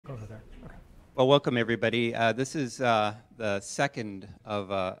over there. Okay. Well, welcome everybody. This is the second of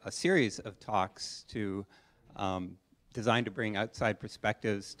a series of talks designed to bring outside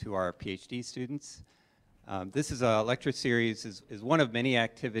perspectives to our PhD students. This is a lecture series, is one of many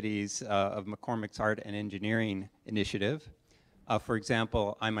activities of McCormick's Art and Engineering Initiative. For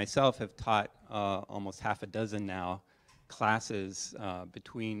example, I myself have taught almost half a dozen now classes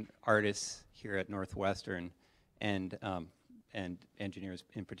between artists here at Northwestern and engineers,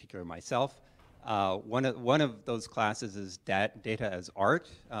 in particular myself. One of those classes is Data as Art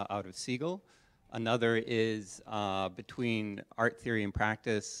out of Siegel. Another is between Art Theory and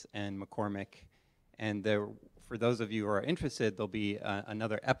Practice and McCormick. And for those of you who are interested, there'll be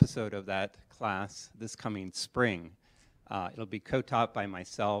another episode of that class this coming spring. It'll be co-taught by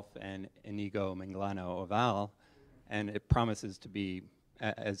myself and Inigo Minglano Oval, and it promises to be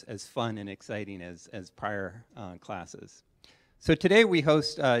as fun and exciting as prior classes. So today we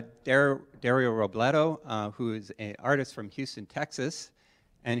host Dario Robleto, who is an artist from Houston, Texas,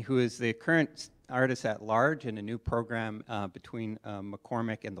 and who is the current artist at large in a new program between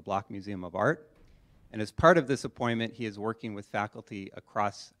McCormick and the Block Museum of Art. And as part of this appointment, he is working with faculty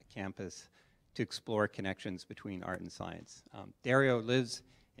across campus to explore connections between art and science. Dario lives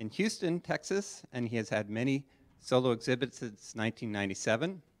in Houston, Texas, and he has had many solo exhibits since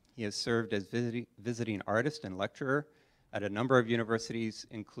 1997. He has served as visiting artist and lecturer at a number of universities,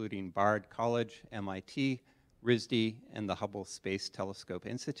 including Bard College, MIT, RISD, and the Hubble Space Telescope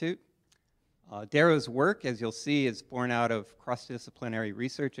Institute. Dario's work, as you'll see, is born out of cross-disciplinary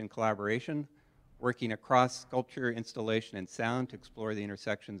research and collaboration, working across sculpture, installation, and sound to explore the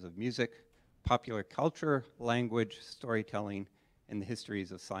intersections of music, popular culture, language, storytelling, and the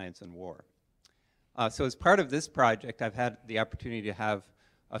histories of science and war. So as part of this project, I've had the opportunity to have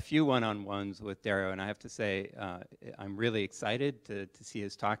a few one-on-ones with Dario, and I have to say I'm really excited to see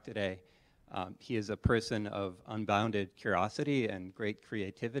his talk today. He is a person of unbounded curiosity and great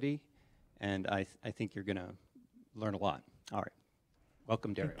creativity, and I think you're going to learn a lot. All right.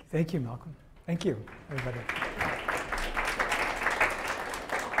 Welcome, Dario. Thank you, Malcolm. Thank you, everybody.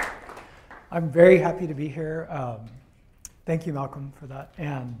 I'm very happy to be here. Thank you, Malcolm, for that.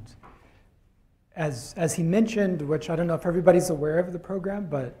 And as he mentioned, which I don't know if everybody's aware of the program,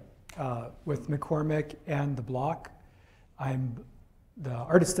 but with McCormick and the Block, I'm the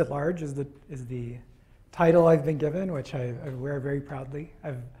artist at large is the title I've been given, which I wear very proudly.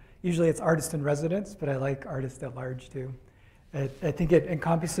 Usually it's artist in residence, but I like artist at large too. I think it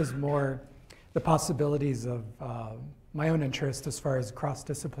encompasses more the possibilities of my own interest as far as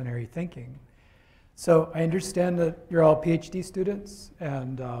cross-disciplinary thinking. So I understand that you're all PhD students,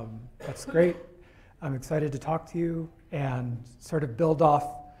 and that's great. I'm excited to talk to you and sort of build off.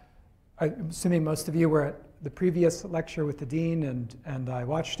 I'm assuming most of you were at the previous lecture with the dean, and I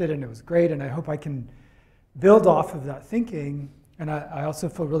watched it, and it was great, and I hope I can build off of that thinking. And I also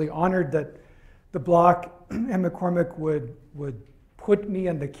feel really honored that the Block and McCormick would put me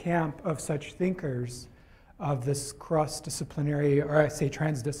in the camp of such thinkers of this cross-disciplinary, or I say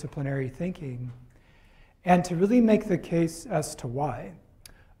transdisciplinary thinking, and to really make the case as to why.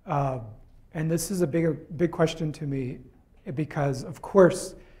 And this is a big question to me, because of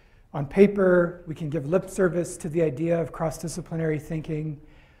course, on paper, we can give lip service to the idea of cross-disciplinary thinking,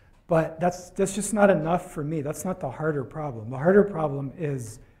 but that's just not enough for me. That's not the harder problem. The harder problem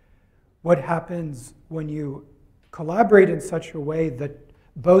is what happens when you collaborate in such a way that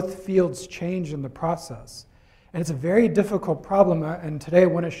both fields change in the process. And it's a very difficult problem, and today I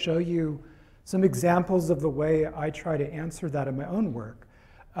want to show you some examples of the way I try to answer that in my own work.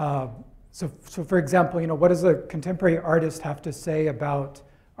 So for example, what does a contemporary artist have to say about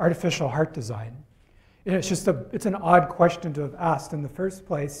artificial heart design? It's an odd question to have asked in the first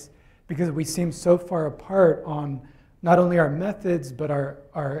place, because we seem so far apart on not only our methods, but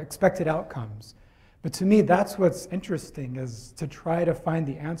our expected outcomes. But to me, that's what's interesting, is to try to find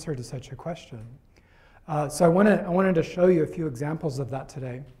the answer to such a question. So I wanted to show you a few examples of that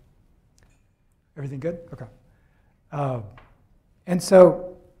today. Everything good? Okay. And so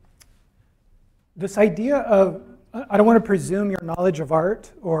this idea of, I don't want to presume your knowledge of art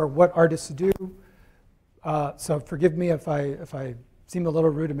or what artists do, so forgive me if I seem a little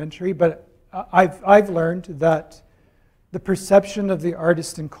rudimentary, but I've learned that the perception of the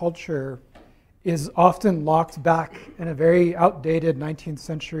artist in culture is often locked back in a very outdated 19th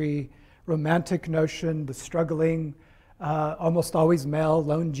century romantic notion, the struggling, almost always male,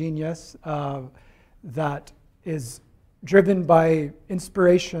 lone genius that is driven by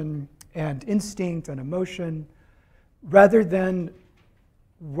inspiration and instinct and emotion, rather than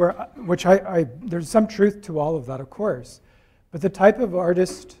there's some truth to all of that, of course, but the type of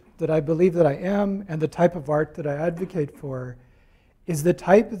artist that I believe that I am and the type of art that I advocate for is the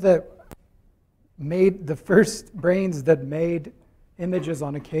type that made the first brains that made images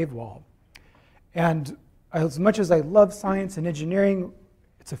on a cave wall. And as much as I love science and engineering,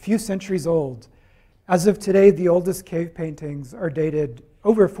 it's a few centuries old. As of today, the oldest cave paintings are dated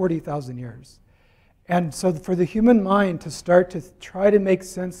over 40,000 years. And so for the human mind to start to try to make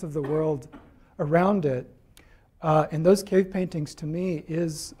sense of the world around it, in those cave paintings, to me,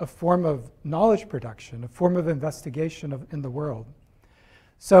 is a form of knowledge production, a form of investigation in the world.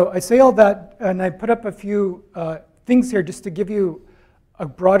 So I say all that, and I put up a few things here just to give you a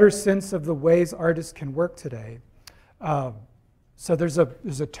broader sense of the ways artists can work today. So there's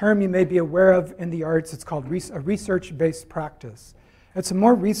a term you may be aware of in the arts. It's called a research-based practice. It's a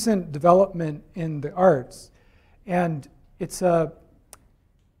more recent development in the arts, and it's a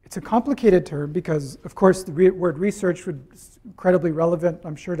complicated term because, of course, the word research would be incredibly relevant,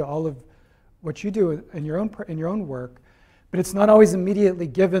 I'm sure, to all of what you do in your own work, but it's not always immediately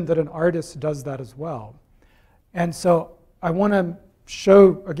given that an artist does that as well. And so I want to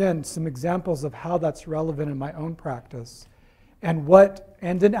show, again, some examples of how that's relevant in my own practice, and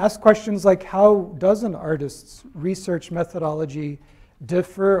then ask questions like, how does an artist's research methodology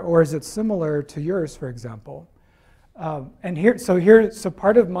differ, or is it similar to yours, for example? So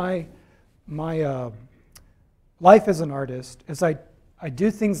part of my life as an artist is I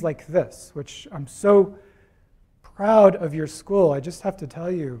do things like this, which I'm so proud of your school. I just have to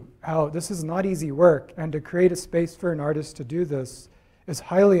tell you how this is not easy work, and to create a space for an artist to do this is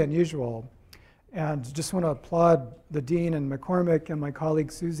highly unusual. And just want to applaud the dean and McCormick and my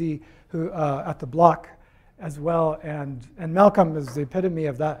colleague Susie, who at the block as well, and Malcolm is the epitome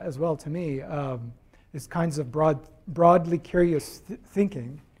of that as well to me. These kinds of broadly curious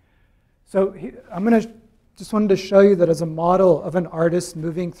thinking. So just wanted to show you that as a model of an artist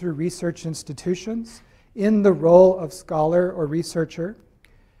moving through research institutions in the role of scholar or researcher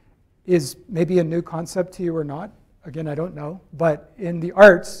is maybe a new concept to you or not. Again, I don't know. But in the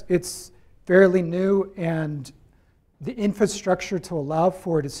arts, it's fairly new, and the infrastructure to allow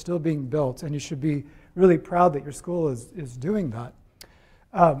for it is still being built, and you should be really proud that your school is doing that.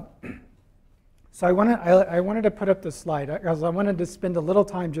 So I wanted to put up this slide because I wanted to spend a little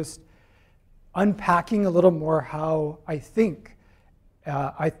time just unpacking a little more how I think.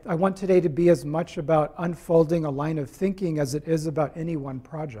 I want today to be as much about unfolding a line of thinking as it is about any one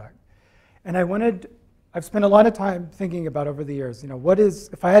project. And I've spent a lot of time thinking about over the years,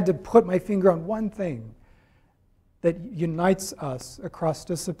 if I had to put my finger on one thing that unites us across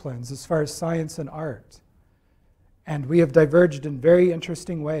disciplines as far as science and art. And we have diverged in very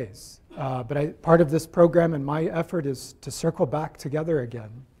interesting ways. But part of this program and my effort is to circle back together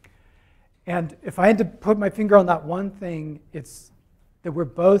again. And if I had to put my finger on that one thing, it's that we're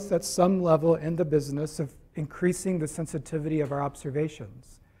both at some level in the business of increasing the sensitivity of our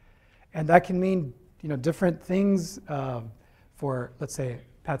observations. And that can mean different things for, let's say,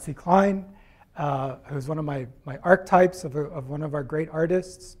 Patsy Cline, who's one of my archetypes of one of our great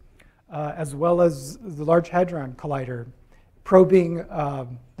artists, as well as the Large Hadron Collider, probing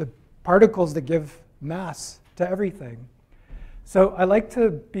the particles that give mass to everything. So I like to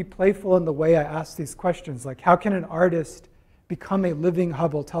be playful in the way I ask these questions, like how can an artist become a living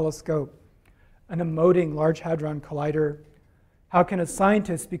Hubble telescope, an emoting Large Hadron Collider? How can a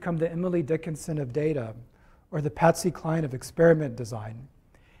scientist become the Emily Dickinson of data, or the Patsy Cline of experiment design?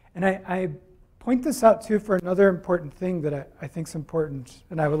 And I point this out too for another important thing that I think is important,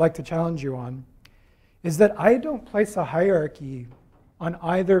 and I would like to challenge you on, is that I don't place a hierarchy on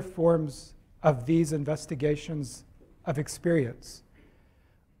either forms of these investigations of experience.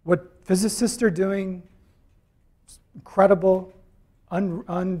 What physicists are doing is incredible,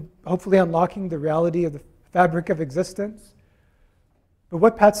 hopefully unlocking the reality of the fabric of existence. But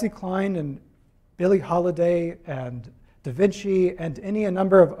what Patsy Cline and Billie Holiday and Da Vinci and any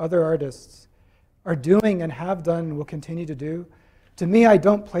number of other artists are doing and have done and will continue to do, to me, I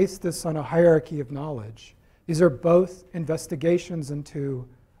don't place this on a hierarchy of knowledge. These are both investigations into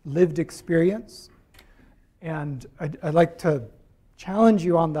lived experience. And I'd like to challenge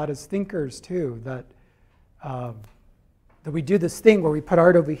you on that as thinkers too, that we do this thing where we put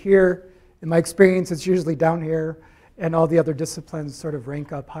art over here. In my experience, it's usually down here, and all the other disciplines sort of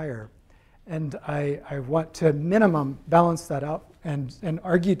rank up higher. And I want to minimum balance that out and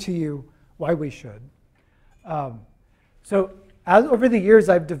argue to you why we should. Over the years,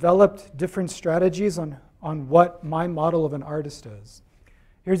 I've developed different strategies on what my model of an artist is.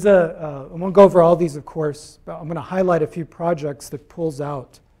 Here's I won't go over all these, of course, but I'm going to highlight a few projects that pulls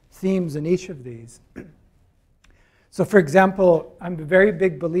out themes in each of these. So for example, I'm a very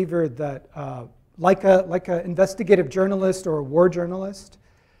big believer that like a investigative journalist or a war journalist,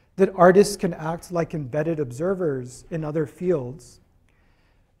 that artists can act like embedded observers in other fields.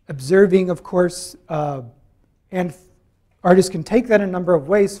 Observing, of course, and artists can take that in a number of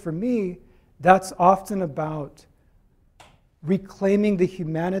ways. For me, that's often about reclaiming the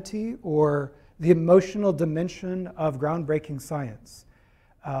humanity or the emotional dimension of groundbreaking science.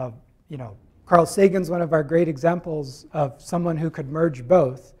 Carl Sagan's one of our great examples of someone who could merge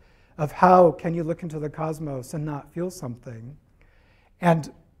both, of how can you look into the cosmos and not feel something.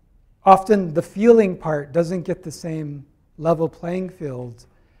 And often the feeling part doesn't get the same level playing field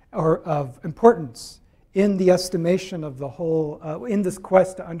or of importance in the estimation of the whole, in this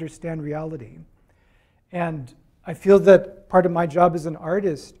quest to understand reality. And I feel that part of my job as an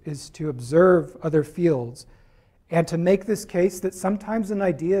artist is to observe other fields and to make this case that sometimes an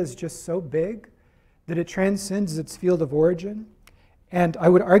idea is just so big that it transcends its field of origin. And I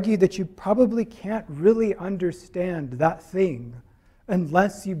would argue that you probably can't really understand that thing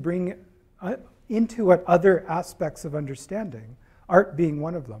unless you bring into it other aspects of understanding, art being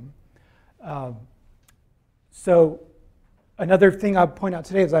one of them. So another thing I'll point out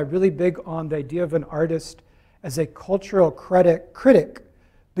today is I'm really big on the idea of an artist as a cultural critic,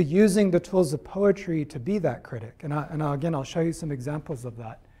 but using the tools of poetry to be that critic. And again, I'll show you some examples of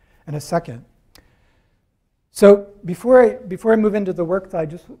that in a second. So before I move into the work, I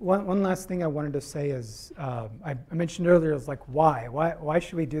just one last thing I wanted to say is I mentioned earlier is like why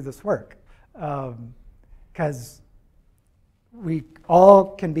should we do this work? Because we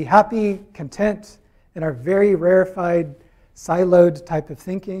all can be happy, content in our very rarefied, siloed type of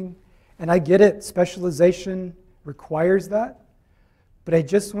thinking, and I get it. Specialization requires that, but I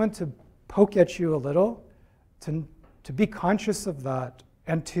just want to poke at you a little to be conscious of that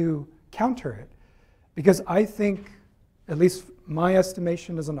and to counter it. Because I think, at least my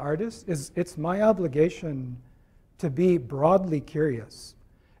estimation as an artist, is it's my obligation to be broadly curious.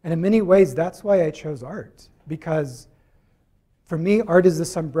 And in many ways, that's why I chose art. Because for me, art is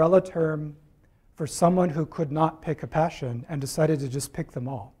this umbrella term for someone who could not pick a passion and decided to just pick them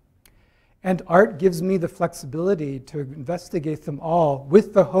all. And art gives me the flexibility to investigate them all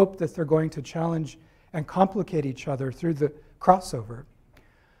with the hope that they're going to challenge and complicate each other through the crossover.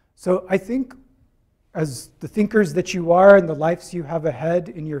 So I think, as the thinkers that you are and the lives you have ahead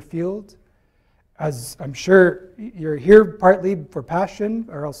in your field, as I'm sure you're here partly for passion,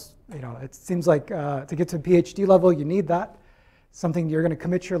 or else, it seems like to get to a PhD level, you need that, something you're going to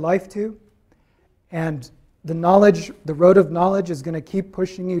commit your life to. And the knowledge, the road of knowledge is going to keep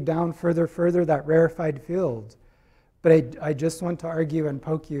pushing you down further, that rarefied field. But I just want to argue and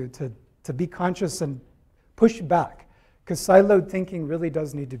poke you to be conscious and push back, because siloed thinking really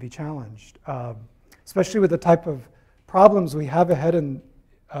does need to be challenged. Especially with the type of problems we have ahead in,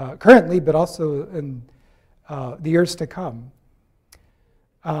 currently, but also in the years to come.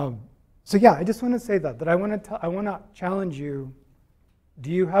 So yeah, I just want to say that I want to challenge you. Do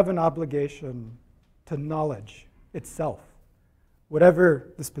you have an obligation to knowledge itself,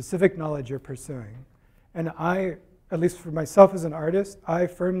 whatever the specific knowledge you're pursuing? And I, at least for myself as an artist, I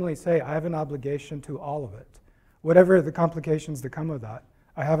firmly say I have an obligation to all of it. Whatever the complications that come with that,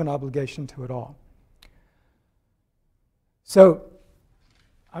 I have an obligation to it all. So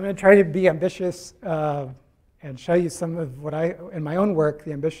I'm going to try to be ambitious and show you some of what in my own work,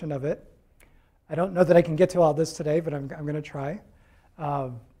 the ambition of it. I don't know that I can get to all this today, but I'm going to try.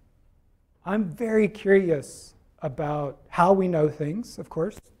 I'm very curious about how we know things, of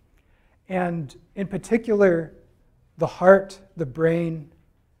course, and in particular, the heart, the brain,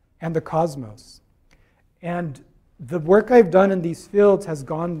 and the cosmos. And the work I've done in these fields has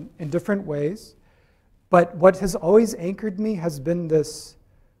gone in different ways. But what has always anchored me has been this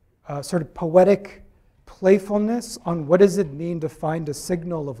sort of poetic playfulness on what does it mean to find a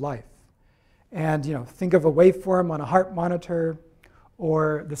signal of life. And think of a waveform on a heart monitor,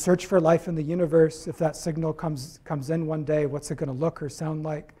 or the search for life in the universe. If that signal comes in one day, what's it going to look or sound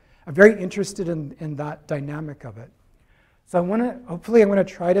like? I'm very interested in that dynamic of it. So hopefully I'm going to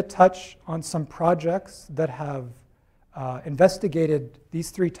try to touch on some projects that have investigated these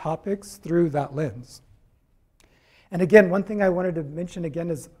three topics through that lens. And again, one thing I wanted to mention again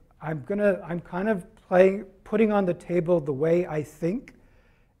is I'm kind of putting on the table the way I think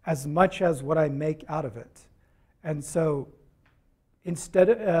as much as what I make out of it. And so instead,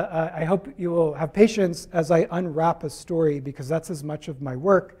 I hope you will have patience as I unwrap a story, because that's as much of my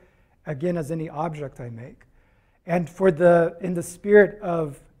work, again, as any object I make. And in the spirit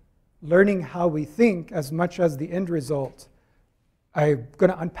of learning how we think as much as the end result, I'm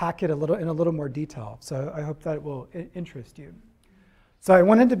going to unpack it in a little more detail, so I hope that it will interest you. So I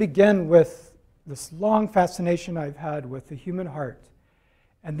wanted to begin with this long fascination I've had with the human heart.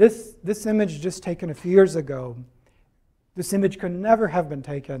 And this image just taken a few years ago, this image could never have been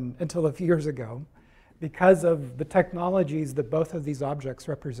taken until a few years ago because of the technologies that both of these objects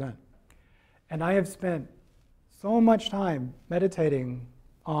represent. And I have spent so much time meditating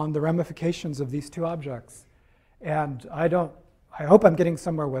on the ramifications of these two objects. And I hope I'm getting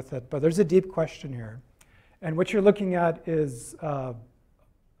somewhere with it, but there's a deep question here. And what you're looking at is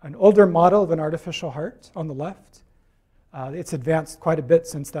an older model of an artificial heart on the left. It's advanced quite a bit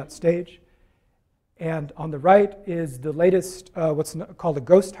since that stage. And on the right is the latest, what's called a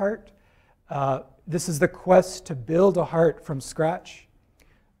ghost heart. This is the quest to build a heart from scratch,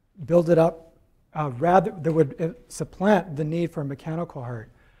 build it up, rather that would supplant the need for a mechanical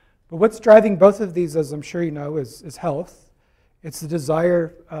heart. But what's driving both of these, as I'm sure you know, is health. It's the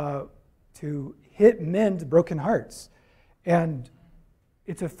desire to mend broken hearts. And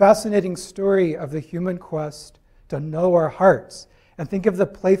it's a fascinating story of the human quest to know our hearts. And think of the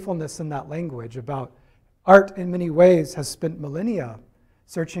playfulness in that language about art in many ways has spent millennia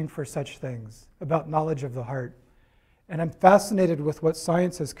searching for such things, about knowledge of the heart. And I'm fascinated with what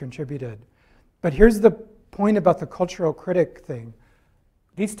science has contributed. But here's the point about the cultural critic thing.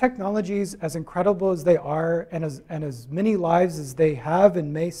 These technologies, as incredible as they are, and as many lives as they have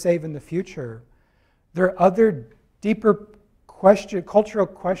and may save in the future, there are other deeper cultural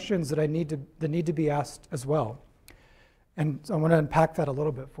questions that need to be asked as well. And so I want to unpack that a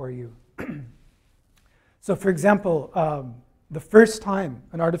little bit for you. So for example, the first time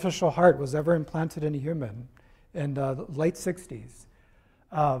an artificial heart was ever implanted in a human in the late 60s,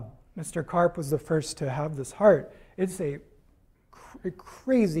 Mr. Karp was the first to have this heart. It's a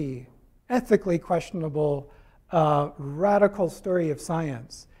crazy, ethically questionable, radical story of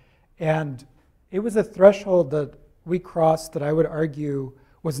science. And it was a threshold that we crossed that I would argue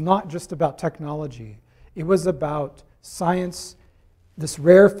was not just about technology. It was about science, this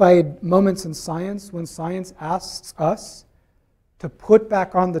rarefied moments in science when science asks us to put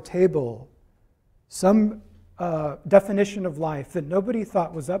back on the table some definition of life that nobody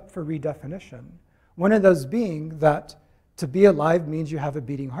thought was up for redefinition. One of those being that to be alive means you have a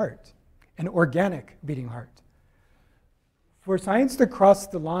beating heart, an organic beating heart. For science to cross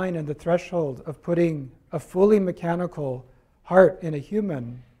the line and the threshold of putting a fully mechanical heart in a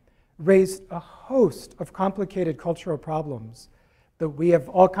human raised a host of complicated cultural problems that we have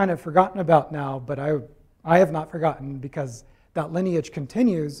all kind of forgotten about now, but I have not forgotten because that lineage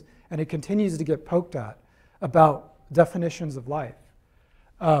continues and it continues to get poked at about definitions of life.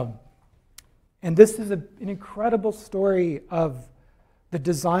 And this is an incredible story of the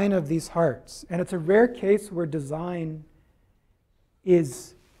design of these hearts. And it's a rare case where design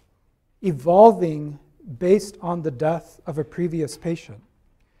is evolving based on the death of a previous patient.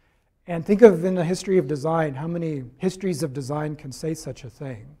 And think of in the history of design, how many histories of design can say such a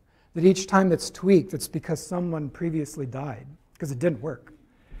thing? That each time it's tweaked, it's because someone previously died, because it didn't work.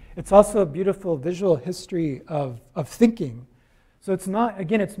 It's also a beautiful visual history of thinking. So it's not,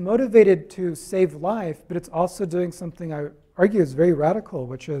 again, it's motivated to save life, but it's also doing something I argue is very radical,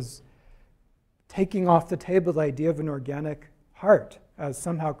 which is taking off the table the idea of an organic heart as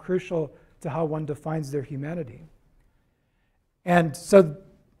somehow crucial to how one defines their humanity. And so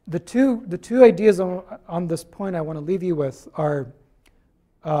the two ideas on this point I want to leave you with are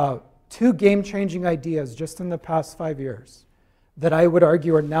two game-changing ideas just in the past 5 years that I would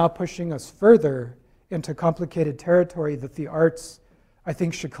argue are now pushing us further into complicated territory that the arts, I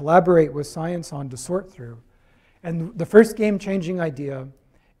think, should collaborate with science on to sort through. And the first game-changing idea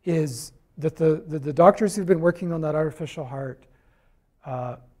is that the doctors who've been working on that artificial heart,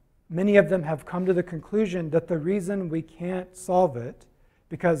 many of them have come to the conclusion that the reason we can't solve it,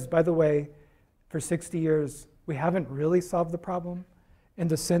 because, by the way, for 60 years, we haven't really solved the problem in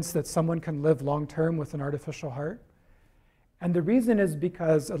the sense that someone can live long-term with an artificial heart. And the reason is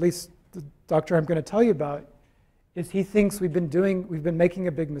because, at least the doctor I'm going to tell you about, is he thinks we've been making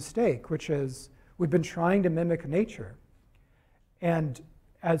a big mistake, which is we've been trying to mimic nature. And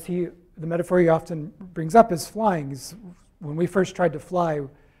as the metaphor he often brings up is flying. When we first tried to fly,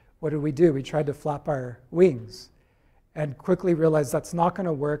 what did we do? We tried to flap our wings and quickly realized that's not going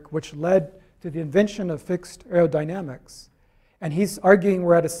to work, which led to the invention of fixed aerodynamics. And he's arguing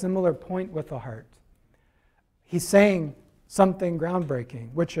we're at a similar point with the heart. He's saying something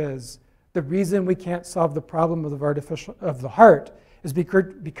groundbreaking, which is the reason we can't solve the problem of the heart is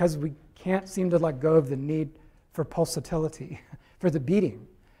because we can't seem to let go of the need for pulsatility, for the beating.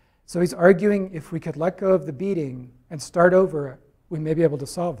 So he's arguing if we could let go of the beating and start over we may be able to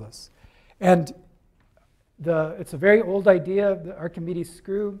solve this. And it's a very old idea, the Archimedes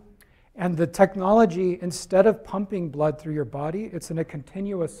screw, and the technology, instead of pumping blood through your body, it's in a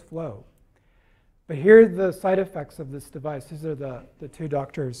continuous flow. But here are the side effects of this device. These are the two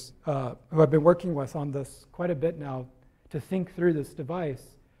doctors who I've been working with on this quite a bit now to think through this device.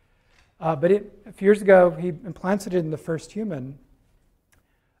 But a few years ago, he implanted it in the first human.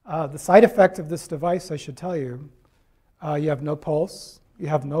 The side effect of this device, I should tell you, you have no pulse, you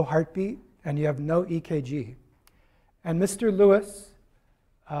have no heartbeat, and you have no EKG. And Mr. Lewis,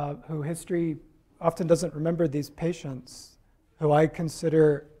 who history often doesn't remember these patients, who I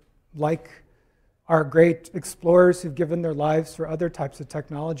consider like our great explorers who've given their lives for other types of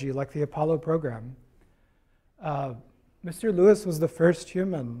technology, like the Apollo program. Mr. Lewis was the first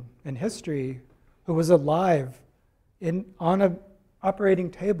human in history who was alive on an operating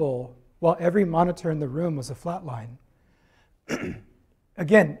table while every monitor in the room was a flat line.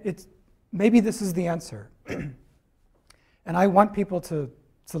 Again, maybe this is the answer. And I want people to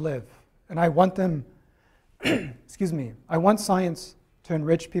live. And I want them, excuse me, I want science to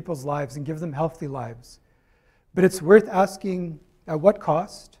enrich people's lives and give them healthy lives. But it's worth asking, at what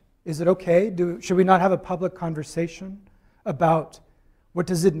cost? Is it okay? Should we not have a public conversation about what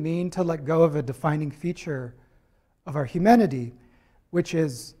does it mean to let go of a defining feature of our humanity, which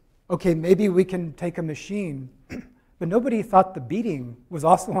is, okay, maybe we can take a machine, but nobody thought the beating was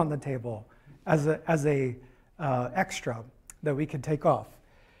also on the table as a extra that we could take off.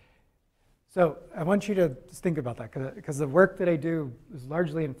 So I want you to just think about that, because the work that I do is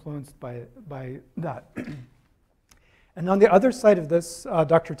largely influenced by that. And on the other side of this,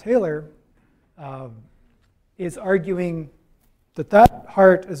 Dr. Taylor is arguing that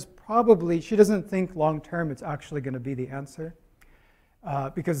heart is probably, she doesn't think long-term it's actually going to be the answer,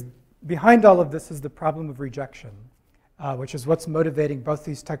 because behind all of this is the problem of rejection, which is what's motivating both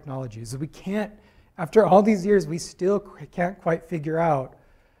these technologies. We can't, after all these years, we still can't quite figure out,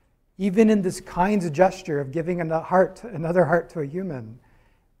 even in this kind gesture of giving another heart to a human,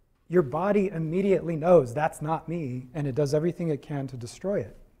 your body immediately knows that's not me, and it does everything it can to destroy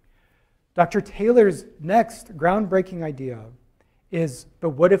it. Dr. Taylor's next groundbreaking idea is, but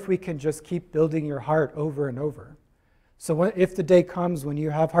what if we can just keep building your heart over and over? So if the day comes when you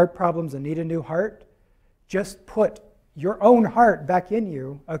have heart problems and need a new heart, just put your own heart back in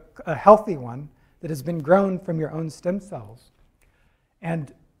you, a healthy one that has been grown from your own stem cells.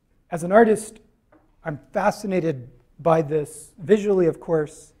 And as an artist, I'm fascinated by this visually, of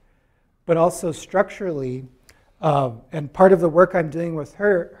course, but also structurally. And part of the work I'm doing with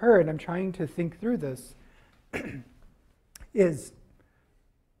her, and I'm trying to think through this, is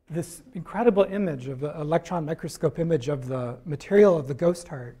this incredible image of the electron microscope image of the material of the ghost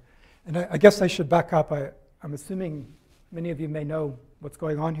heart. And I guess I should back up. I'm assuming many of you may know what's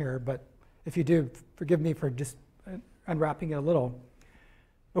going on here, but if you do, forgive me for just unwrapping it a little.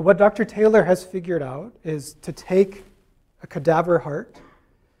 But what Dr. Taylor has figured out is to take a cadaver heart,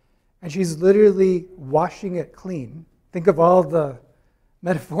 and she's literally washing it clean. Think of all the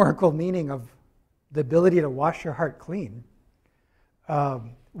metaphorical meaning of the ability to wash your heart clean.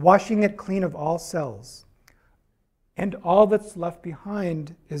 Washing it clean of all cells. And all that's left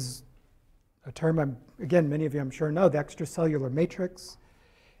behind is a term, again, many of you I'm sure know, the extracellular matrix.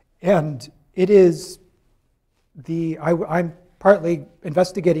 And it is I'm partly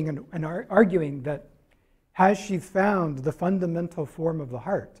investigating and arguing that has she found the fundamental form of the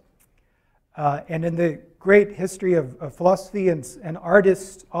heart? And in the great history of philosophy and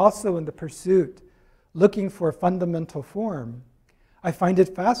artists also in the pursuit looking for fundamental form, I find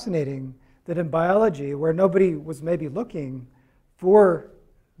it fascinating that in biology, where nobody was maybe looking for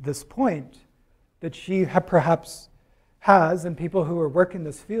this point, that she perhaps has, and people who are working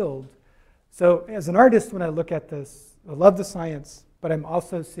this field. So as an artist, when I look at this, I love the science, but I'm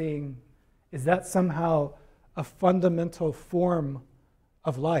also seeing, is that somehow a fundamental form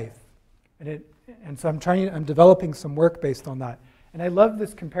of life? And so I'm developing some work based on that. And I love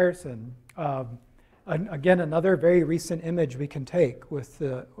this comparison. Again, another very recent image we can take with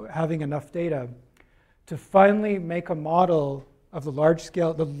having enough data to finally make a model of the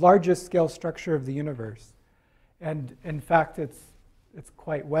largest scale structure of the universe. And in fact, it's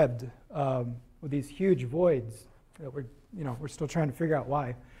quite webbed with these huge voids that we're still trying to figure out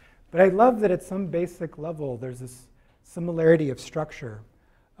why. But I love that at some basic level, there's this similarity of structure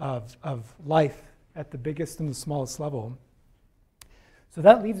of life at the biggest and the smallest level. So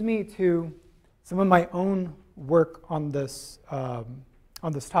that leads me to some of my own work on this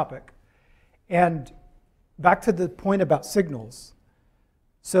topic. And back to the point about signals.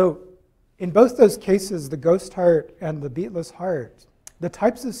 So in both those cases, the ghost heart and the beatless heart, the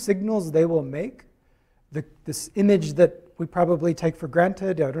types of signals they will make, this image that we probably take for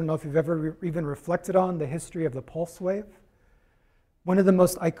granted, I don't know if you've ever even reflected on the history of the pulse wave. One of the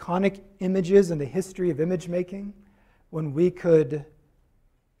most iconic images in the history of image making, when we could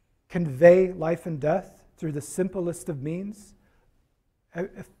convey life and death through the simplest of means.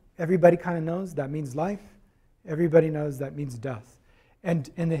 Everybody kind of knows that means life. Everybody knows that means death.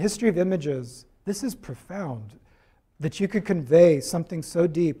 And in the history of images, this is profound, that you could convey something so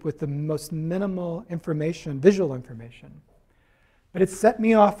deep with the most minimal information, visual information. But it set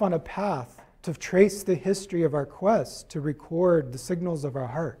me off on a path to trace the history of our quest to record the signals of our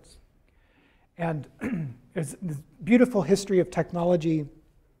hearts. And there's this beautiful history of technology,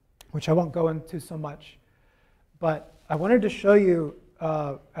 which I won't go into so much. But I wanted to show you,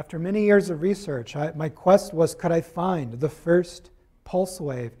 after many years of research, my quest was, could I find the first pulse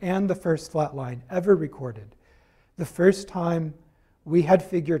wave and the first flat line ever recorded? The first time we had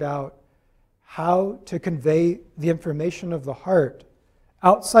figured out how to convey the information of the heart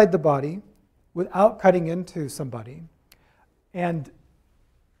outside the body without cutting into somebody, and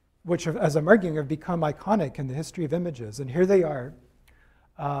which, as I'm arguing, have become iconic in the history of images. And here they are,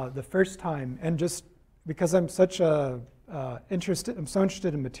 the first time. And just because I'm such I'm so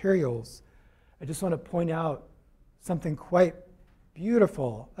interested in materials, I just want to point out something quite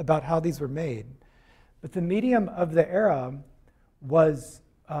beautiful about how these were made. But the medium of the era was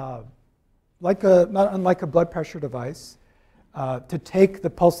not unlike a blood pressure device, to take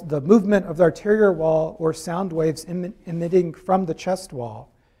the movement of the arterial wall or sound waves emitting from the chest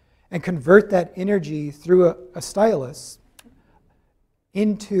wall and convert that energy through a stylus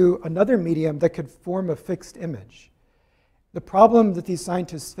into another medium that could form a fixed image. The problem that these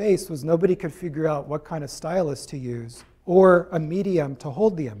scientists faced was nobody could figure out what kind of stylus to use or a medium to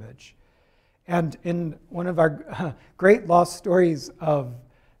hold the image. And in one of our great lost stories of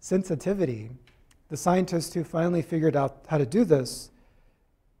sensitivity, the scientist who finally figured out how to do this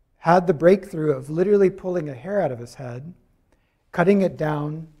had the breakthrough of literally pulling a hair out of his head, cutting it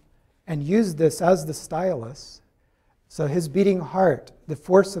down, and used this as the stylus. So his beating heart, the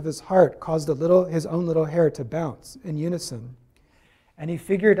force of his heart, caused his own little hair to bounce in unison. And he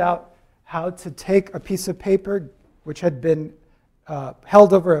figured out how to take a piece of paper which had been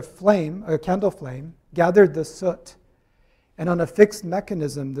held over a candle flame, gathered the soot, and on a fixed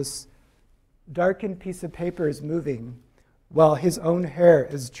mechanism, this darkened piece of paper is moving while his own hair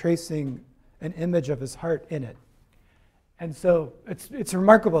is tracing an image of his heart in it. And so it's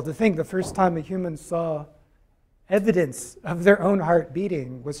remarkable to think the first time a human saw evidence of their own heart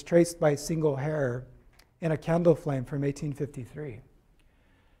beating was traced by a single hair in a candle flame from 1853.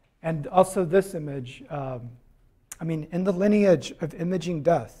 And also this image, in the lineage of imaging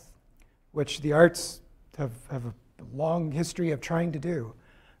death, which the arts have a long history of trying to do,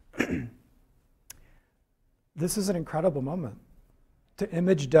 this is an incredible moment to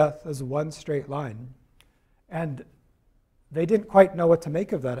image death as one straight line. And they didn't quite know what to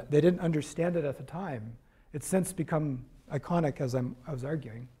make of that. They didn't understand it at the time. It's since become iconic as I was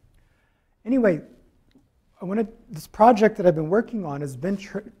arguing. Anyway, this project that I've been working on has been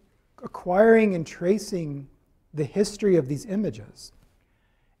acquiring and tracing the history of these images.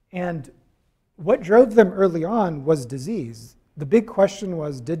 And what drove them early on was disease. The big question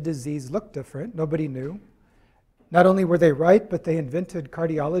was, did disease look different? Nobody knew. Not only were they right, but they invented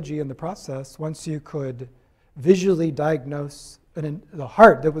cardiology in the process once you could visually diagnose the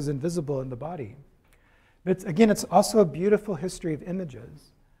heart that was invisible in the body. But again, it's also a beautiful history of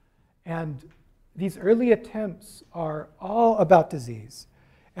images. And these early attempts are all about disease.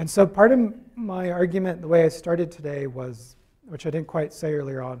 And so part of my argument, the way I started today was, which I didn't quite say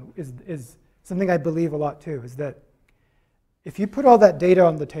earlier on, is something I believe a lot too, is that if you put all that data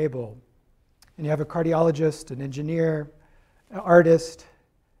on the table, and you have a cardiologist, an engineer, an artist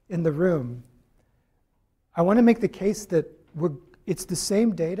in the room, I want to make the case that it's the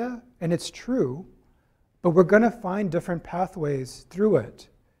same data and it's true, but we're going to find different pathways through it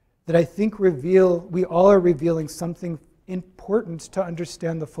that I think we all are revealing something important to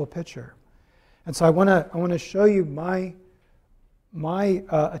understand the full picture. And so I want to show you my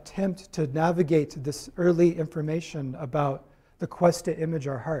attempt to navigate this early information about the quest to image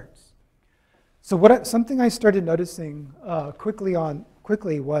our hearts. So something I started noticing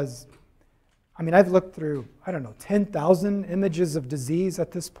quickly was, I've looked through, 10,000 images of disease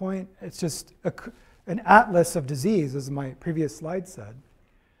at this point. It's just an atlas of disease, as my previous slide said.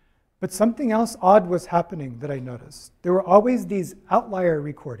 But something else odd was happening that I noticed. There were always these outlier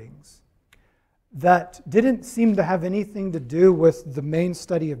recordings. that didn't seem to have anything to do with the main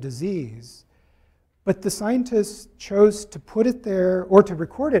study of disease. But the scientists chose to put it there, or to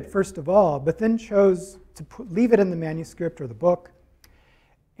record it first of all, but then chose to leave it in the manuscript or the book.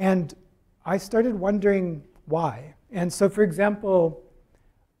 And I started wondering why. And so, for example,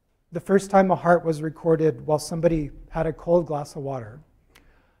 the first time a heart was recorded while somebody had a cold glass of water,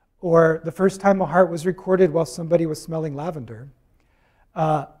 or the first time a heart was recorded while somebody was smelling lavender,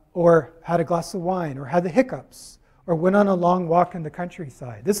 or had a glass of wine, or had the hiccups, or went on a long walk in the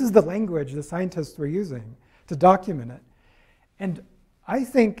countryside. This is the language the scientists were using to document it. And I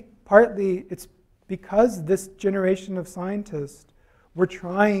think partly it's because this generation of scientists were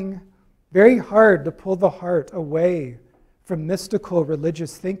trying very hard to pull the heart away from mystical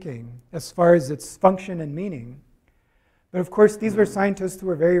religious thinking as far as its function and meaning. But of course, these were scientists who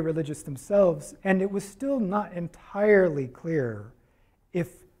were very religious themselves, and it was still not entirely clear if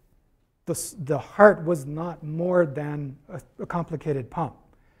the heart was not more than a complicated pump.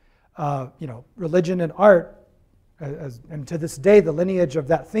 Religion and art, and to this day, the lineage of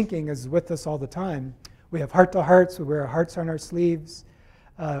that thinking is with us all the time. We have heart-to-hearts, we wear our hearts on our sleeves,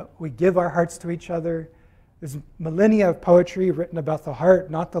 we give our hearts to each other. There's millennia of poetry written about the heart,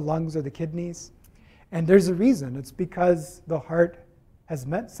 not the lungs or the kidneys. And there's a reason. It's because the heart has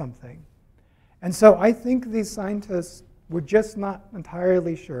meant something. And so I think these scientists were just not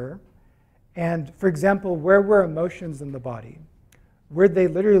entirely sure. And for example, where were emotions in the body? Were they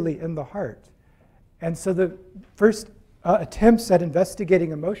literally in the heart? And so the first attempts at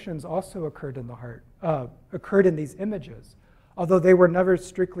investigating emotions also occurred in the heart, occurred in these images. Although they were never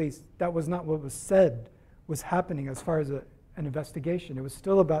strictly, that was not what was said was happening as far as an investigation. It was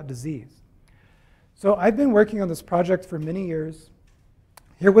still about disease. So I've been working on this project for many years.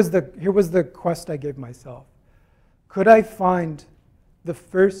 Here was the quest I gave myself. Could I find the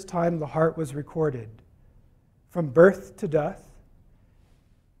first time the heart was recorded, from birth to death,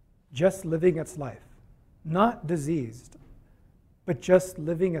 just living its life? Not diseased, but just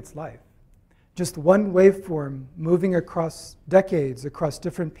living its life. Just one waveform moving across decades, across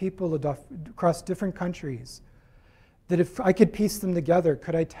different people, across different countries. That if I could piece them together,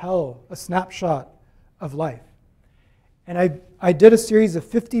 could I tell a snapshot of life? And I did a series of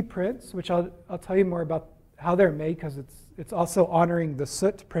 50 prints, which I'll tell you more about how they're made, because it's also honoring the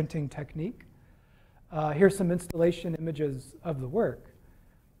soot printing technique. Here's some installation images of the work.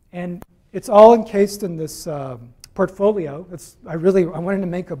 And it's all encased in this portfolio. I wanted to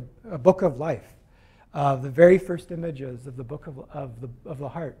make a book of life, the very first images of the book of the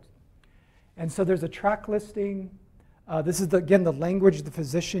heart. And so there's a track listing. This is, again, the language the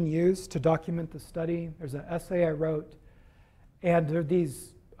physician used to document the study. There's an essay I wrote. And there are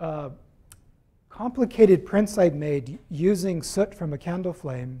these complicated prints I made using soot from a candle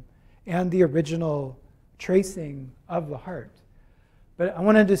flame and the original tracing of the heart. But I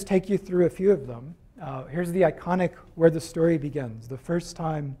want to just take you through a few of them. Here's the iconic where the story begins, the first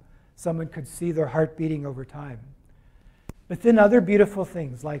time someone could see their heart beating over time. But then other beautiful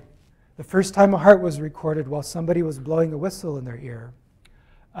things, like the first time a heart was recorded while somebody was blowing a whistle in their ear,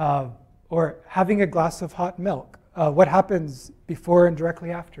 or having a glass of hot milk, what happens before and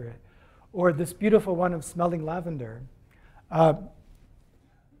directly after it, or this beautiful one of smelling lavender.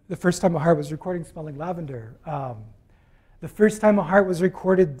 The first time a heart was recorded smelling lavender. The first time a heart was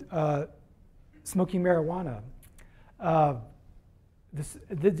recorded smoking marijuana.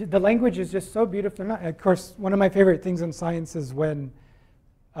 The language is just so beautiful. Of course, one of my favorite things in science is when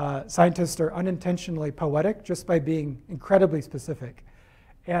scientists are unintentionally poetic just by being incredibly specific.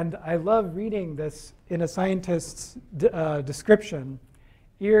 And I love reading this in a scientist's description,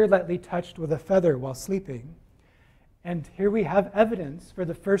 ear lightly touched with a feather while sleeping. And here we have evidence for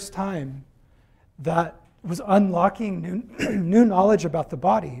the first time that was unlocking new knowledge about the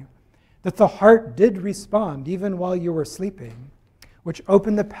body, that the heart did respond even while you were sleeping, which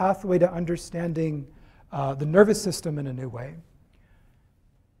opened the pathway to understanding the nervous system in a new way.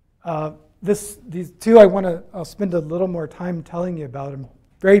 These two I'll spend a little more time telling you about. I'm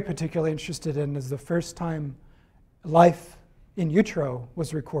very particularly interested in is the first time life in utero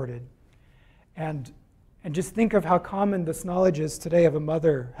was recorded. And just think of how common this knowledge is today of a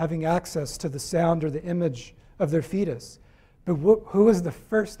mother having access to the sound or the image of their fetus. But who was the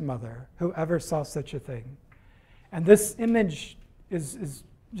first mother who ever saw such a thing? And this image is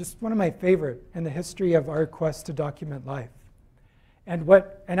just one of my favorite in the history of our quest to document life. And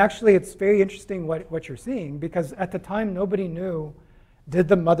actually it's very interesting what you're seeing, because at the time nobody knew, did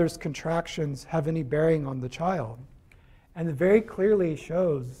the mother's contractions have any bearing on the child? And it very clearly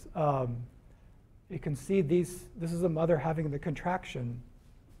shows, you can see this is a mother having the contraction.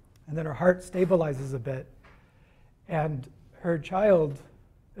 And then her heart stabilizes a bit. And her child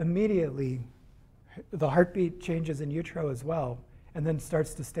immediately, the heartbeat changes in utero as well, and then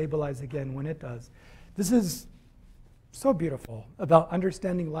starts to stabilize again when it does. This is so beautiful about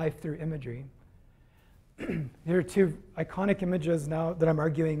understanding life through imagery. There are two iconic images now that I'm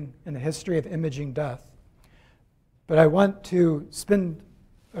arguing in the history of imaging death. But I want to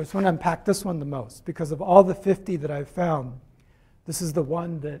unpack this one the most, because of all the 50 that I've found, this is the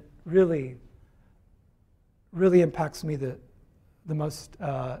one that really impacts me the most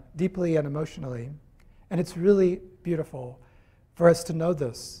deeply and emotionally. And it's really beautiful for us to know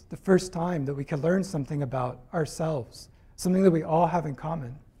this, the first time that we can learn something about ourselves, something that we all have in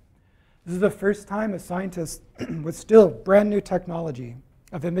common. This is the first time a scientist with still brand new technology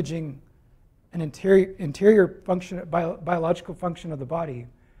of imaging an interior function, biological function of the body,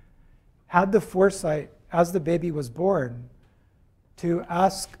 had the foresight, as the baby was born, to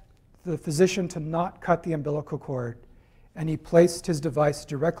ask the physician to not cut the umbilical cord, and he placed his device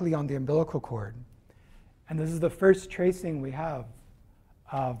directly on the umbilical cord. And this is the first tracing we have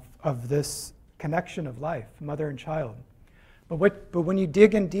of this connection of life, mother and child. But when you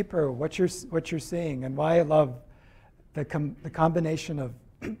dig in deeper, what you're seeing, and why I love the combination of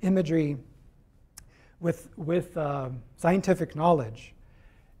imagery with scientific knowledge,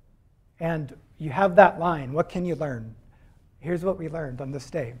 and you have that line, what can you learn? Here's what we learned on this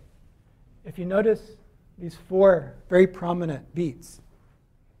day. If you notice these 4 very prominent beats,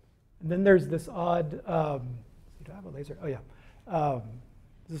 and then there's this odd, do I have a laser? Oh yeah.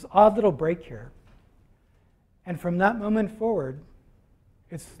 This odd little break here. And from that moment forward,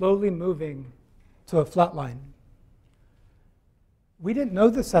 it's slowly moving to a flat line. We didn't know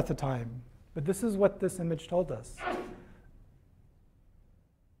this at the time, but this is what this image told us.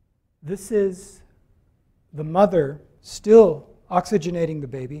 This is the mother still oxygenating the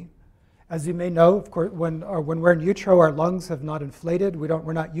baby. As you may know, of course, when we're in utero, our lungs have not inflated.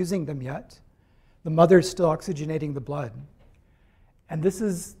 We're not using them yet. The mother is still oxygenating the blood. And this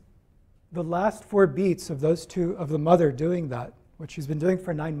is the last 4 beats of the mother doing that, which she's been doing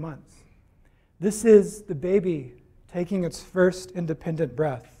for 9 months. This is the baby taking its first independent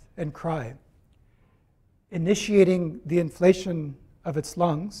breath and cry, initiating the inflation of its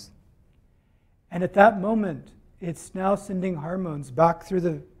lungs. And at that moment, it's now sending hormones back through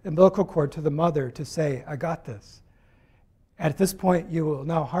the umbilical cord to the mother to say, I got this. At this point, you will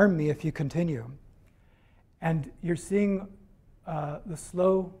now harm me if you continue. And you're seeing the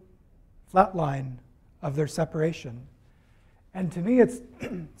slow flat line of their separation. And to me, it's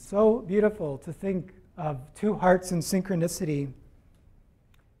so beautiful to think of 2 hearts in synchronicity,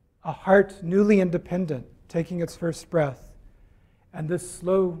 a heart newly independent, taking its first breath, and this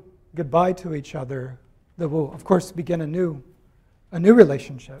slow goodbye to each other that will, of course, begin a new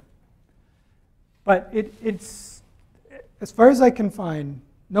relationship. But it's, as far as I can find,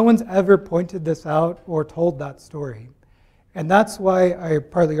 no one's ever pointed this out or told that story. And that's why I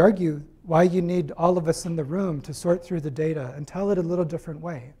partly argue why you need all of us in the room to sort through the data and tell it a little different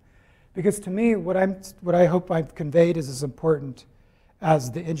way. Because to me, what I hope I've conveyed is as important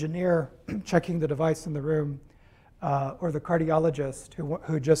as the engineer checking the device in the room, or the cardiologist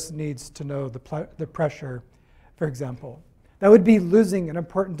who just needs to know the pressure, for example. That would be losing an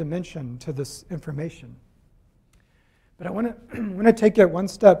important dimension to this information. But I want to take it one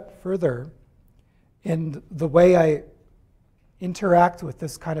step further in the way I interact with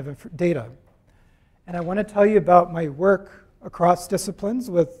this kind of data. And I want to tell you about my work across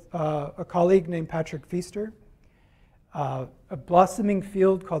disciplines with a colleague named Patrick Feaster, a blossoming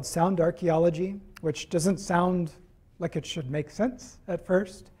field called sound archaeology, which doesn't sound like it should make sense at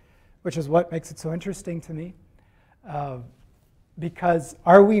first, which is what makes it so interesting to me. Because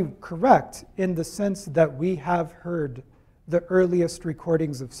are we correct in the sense that we have heard the earliest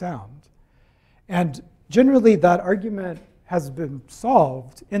recordings of sound? And generally that argument has been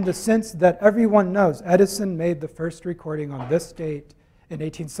solved in the sense that everyone knows Edison made the first recording on this date in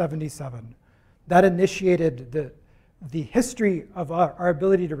 1877. That initiated the history of our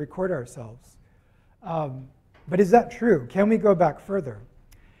ability to record ourselves. But is that true? Can we go back further?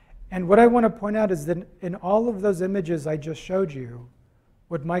 And what I want to point out is that in all of those images I just showed you,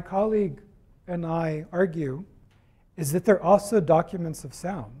 what my colleague and I argue is that they're also documents of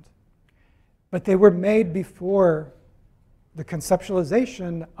sound. But they were made before the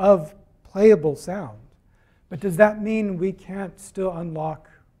conceptualization of playable sound. But does that mean we can't still unlock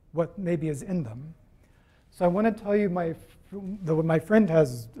what maybe is in them? So I want to tell you my friend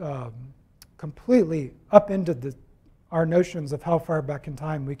has completely upended our notions of how far back in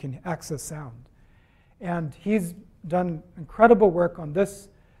time we can access sound. And he's done incredible work on this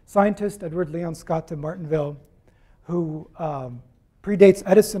scientist Edward Leon Scott of Martinville, who predates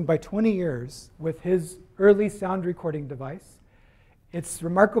Edison by 20 years with his early sound recording device. It's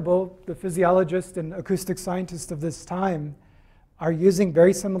remarkable, the physiologists and acoustic scientists of this time are using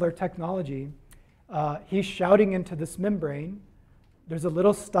very similar technology. He's shouting into this membrane. There's a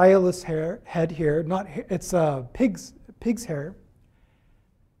little stylus head here, it's a pig's hair.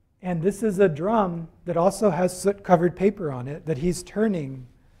 And this is a drum that also has soot-covered paper on it that he's turning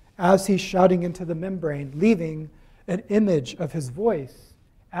as he's shouting into the membrane, leaving an image of his voice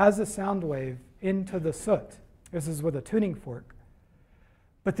as a sound wave into the soot. This is with a tuning fork.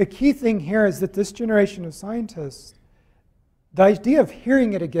 But the key thing here is that this generation of scientists, the idea of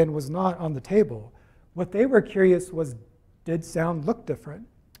hearing it again was not on the table. What they were curious was, did sound look different?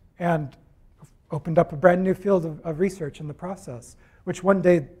 And opened up a brand new field of research in the process, which one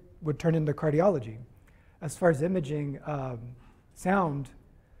day would turn into cardiology as far as imaging sound.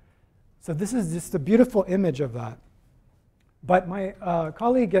 So this is just a beautiful image of that. But my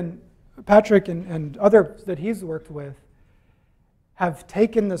colleague and Patrick and others that he's worked with have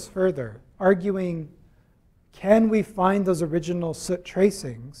taken this further, arguing, can we find those original soot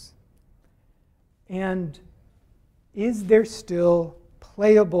tracings? And is there still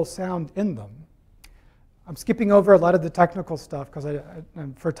playable sound in them? I'm skipping over a lot of the technical stuff because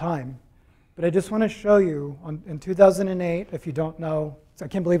for time, but I just want to show you in 2008, if you don't know, I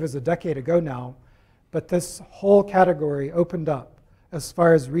can't believe it was a decade ago now, but this whole category opened up as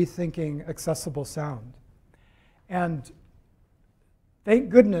far as rethinking accessible sound. And thank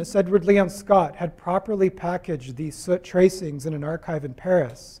goodness Edward Leon Scott had properly packaged these soot tracings in an archive in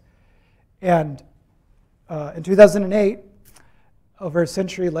Paris. And in 2008, over a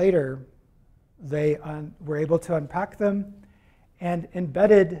century later, they were able to unpack them, and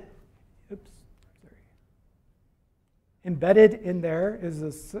embedded in there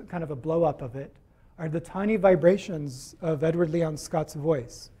is a kind of a blow up of it, are the tiny vibrations of Edward Leon Scott's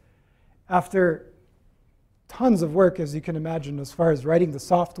voice. After tons of work, as you can imagine, as far as writing the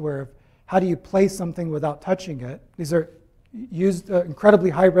software, how do you play something without touching it? These are used,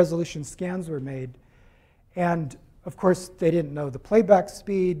 incredibly high resolution scans were made. And of course, they didn't know the playback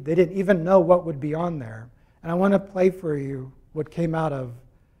speed. They didn't even know what would be on there. And I want to play for you what came out of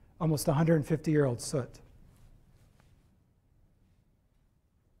almost 150-year-old soot.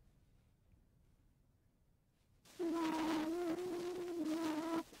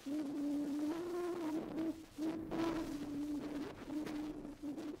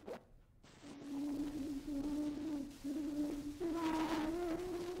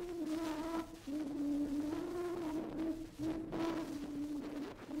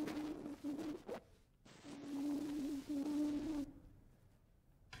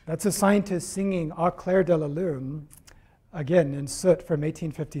 That's a scientist singing Au clair de la lune, again in soot from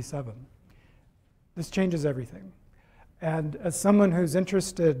 1857. This changes everything. And as someone who's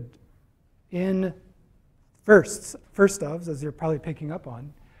interested in first ofs, as you're probably picking up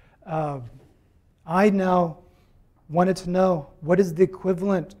on, I now wanted to know what is the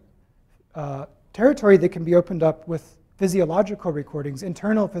equivalent territory that can be opened up with physiological recordings,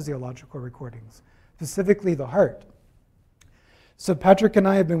 internal physiological recordings, specifically the heart. So Patrick and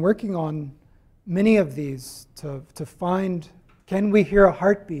I have been working on many of these to find, can we hear a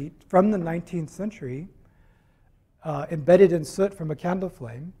heartbeat from the 19th century embedded in soot from a candle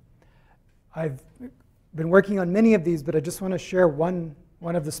flame? I've been working on many of these, but I just want to share one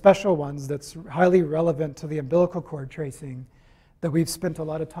of the special ones that's highly relevant to the umbilical cord tracing that we've spent a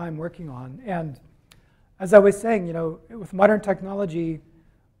lot of time working on. And as I was saying, you know, with modern technology,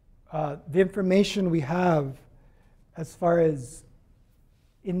 the information we have as far as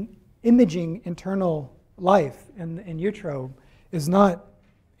in imaging internal life in utero is not,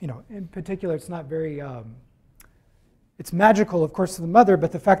 you know, in particular, it's not very, it's magical, of course, to the mother,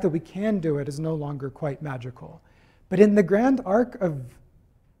 but the fact that we can do it is no longer quite magical. But in the grand arc of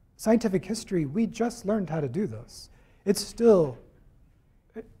scientific history, we just learned how to do this. It's still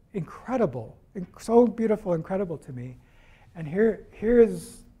incredible, so beautiful, incredible to me. And here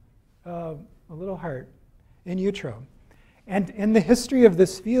is a little heart in utero. And in the history of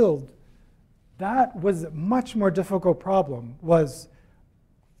this field, that was a much more difficult problem, was,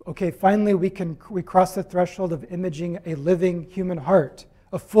 okay, finally we crossed the threshold of imaging a living human heart,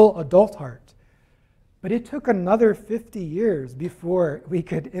 a full adult heart. But it took another 50 years before we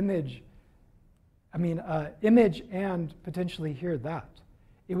could image and potentially hear that.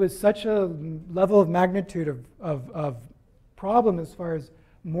 It was such a level of magnitude of problem as far as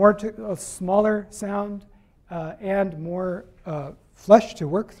a smaller sound, and more flesh to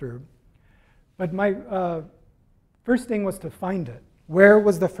work through. But my first thing was to find it. where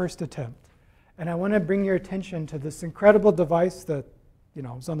was the first attempt? And I want to bring your attention to this incredible device that,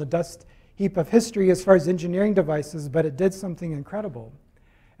 was on the dust heap of history as far as engineering devices, but it did something incredible.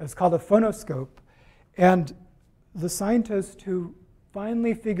 It's called a phonoscope. And the scientist who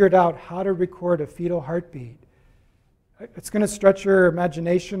finally figured out how to record a fetal heartbeat, it's going to stretch your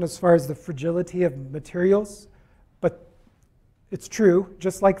imagination as far as the fragility of materials, but it's true,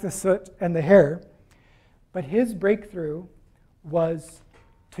 just like the soot and the hair. But his breakthrough was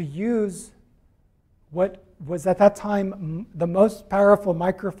to use what was at that time the most powerful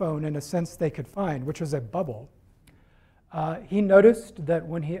microphone in a sense they could find, which was a bubble. He noticed that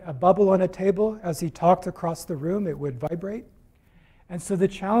when a bubble on a table, as he talked across the room, it would vibrate. And so the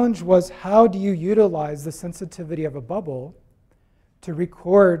challenge was, how do you utilize the sensitivity of a bubble to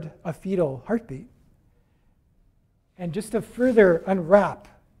record a fetal heartbeat? And just to further unwrap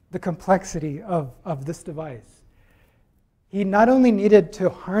the complexity of this device, he not only needed to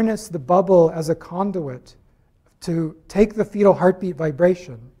harness the bubble as a conduit to take the fetal heartbeat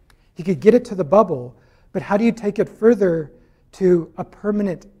vibration, he could get it to the bubble, but how do you take it further to a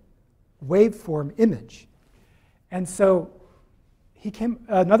permanent waveform image? And so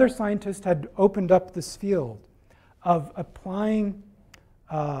another scientist had opened up this field of applying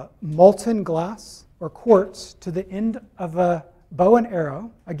molten glass or quartz to the end of a bow and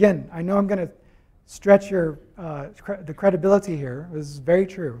arrow. Again, I know I'm going to stretch the credibility here. This is very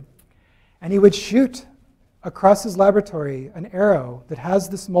true. And he would shoot across his laboratory an arrow that has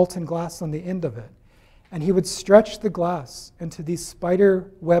this molten glass on the end of it. And he would stretch the glass into these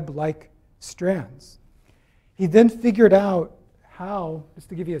spider web-like strands. He then figured out how, just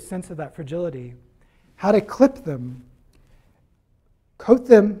to give you a sense of that fragility, how to clip them, coat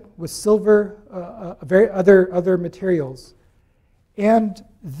them with silver, other materials, and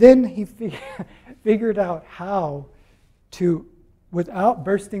then he figured out how to, without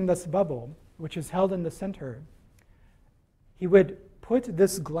bursting this bubble, which is held in the center, he would put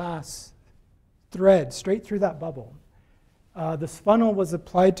this glass thread straight through that bubble. This funnel was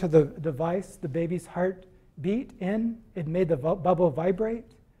applied to the device. The baby's heart beat in. It made the bubble vibrate.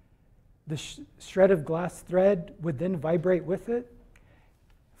 The shred of glass thread would then vibrate with it.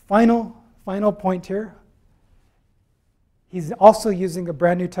 Final point here. He's also using a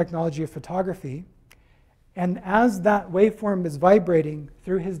brand new technology of photography. And as that waveform is vibrating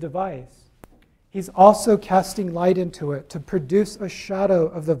through his device, he's also casting light into it to produce a shadow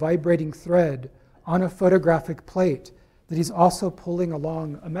of the vibrating thread on a photographic plate that he's also pulling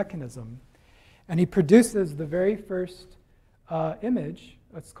along a mechanism. And he produces the very first image.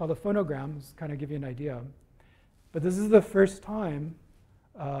 It's called a phonogram, just kind of give you an idea. But this is the first time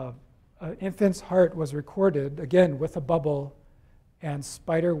an infant's heart was recorded, again, with a bubble and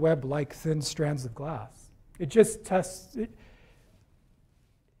spider web-like thin strands of glass. It just tests,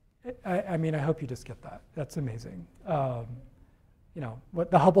 I mean, I hope you just get that. That's amazing. What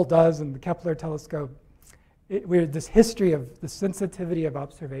the Hubble does and the Kepler telescope, we have this history of the sensitivity of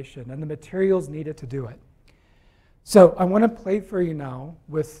observation and the materials needed to do it. So I want to play for you now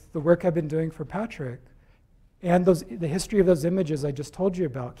with the work I've been doing for Patrick and the history of those images I just told you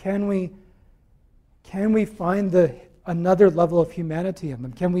about. Can we find another level of humanity in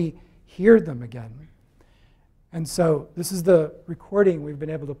them? Can we hear them again? And so this is the recording we've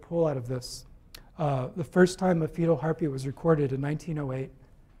been able to pull out of this. The first time a fetal heartbeat was recorded in 1908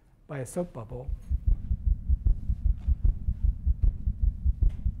 by a soap bubble.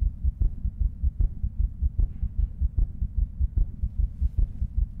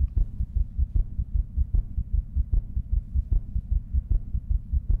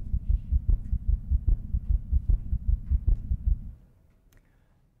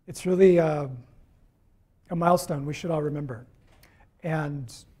 It's really a milestone we should all remember. And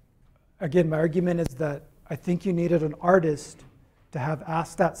again, my argument is that I think you needed an artist to have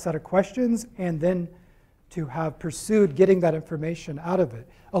asked that set of questions and then to have pursued getting that information out of it,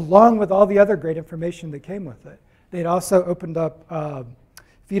 along with all the other great information that came with it. They'd also opened up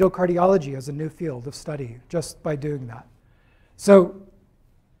fetal cardiology as a new field of study just by doing that. So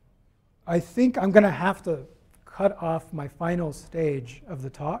I think I'm going to have to cut off my final stage of the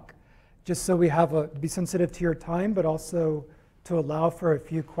talk, just so we have be sensitive to your time, but also to allow for a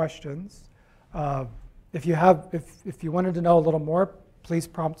few questions. If you wanted to know a little more, please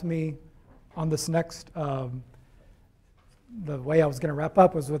prompt me on this next. The way I was going to wrap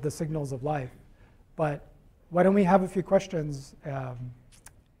up was with the signals of life. But why don't we have a few questions,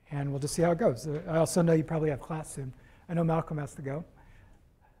 and we'll just see how it goes. I also know you probably have class soon. I know Malcolm has to go.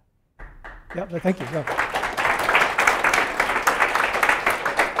 Yeah, thank you. Go.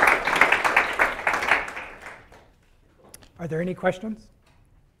 Are there any questions?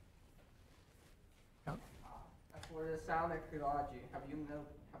 Yeah. As for the sound archaeology, have you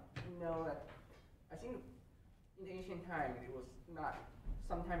know that I think in the ancient time it was not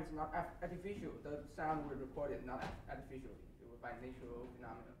sometimes not artificial. The sound was recorded not artificially. It was by natural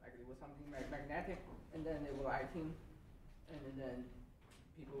phenomena. Like it was something magnetic, and then they were lighting, and then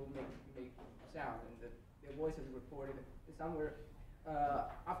people make sound, and their voices recorded somewhere.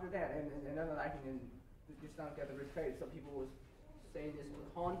 After that, and another lighting, and the sound got replayed. So people was saying this was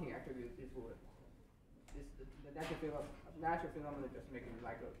haunting. Actually, before the natural phenomenon just making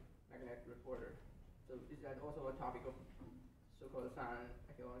like a magnetic recorder. So is that also a topic of so-called sound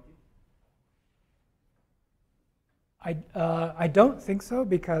archaeology? I don't think so,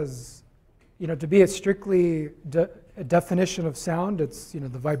 because to be a strictly a definition of sound, it's the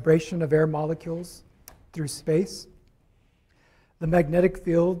vibration of air molecules through space. The magnetic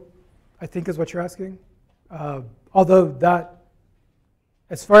field, I think, is what you're asking. Although that,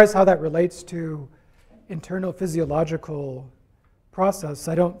 as far as how that relates to internal physiological process,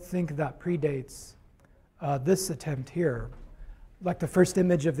 I don't think that predates this attempt here. Like the first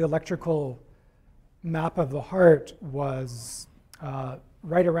image of the electrical map of the heart was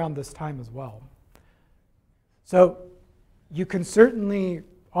right around this time as well. So you can certainly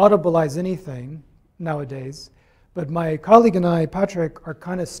audibilize anything nowadays, but my colleague and I, Patrick, are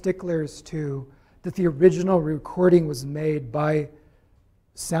kind of sticklers to that the original recording was made by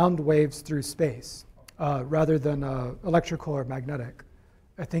sound waves through space rather than electrical or magnetic.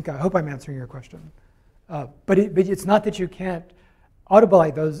 I hope I'm answering your question. But it's not that you can't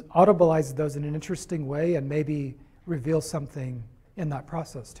audibilize those in an interesting way and maybe reveal something in that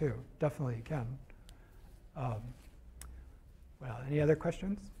process too. Definitely you can. Well, any other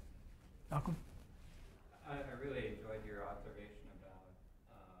questions? Malcolm? I really enjoyed your observation about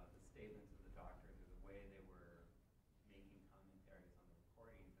the statements of the doctors or the way they were making commentaries on the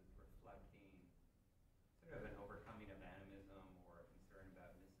recordings as reflecting sort of an overcoming of animism or a concern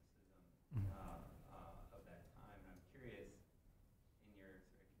about mysticism of that time. And I'm curious, in your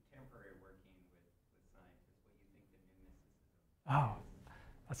sort of contemporary working with scientists, what you think the new mysticism is. Oh,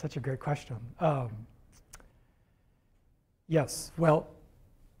 that's such a great question. Yes, well,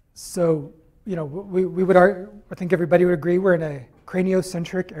 so we would argue, I think everybody would agree we're in a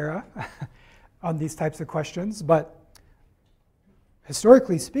craniocentric era on these types of questions, but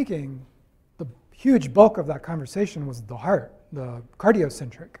historically speaking, the huge bulk of that conversation was the heart, the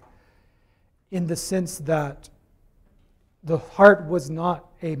cardiocentric, in the sense that the heart was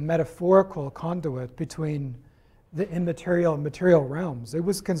not a metaphorical conduit between the immaterial and material realms. It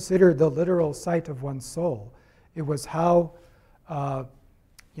was considered the literal site of one's soul. It was how,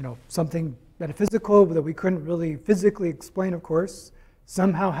 something metaphysical that we couldn't really physically explain, of course,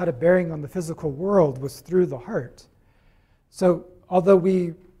 somehow had a bearing on the physical world was through the heart. So although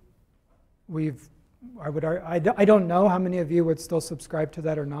I don't know how many of you would still subscribe to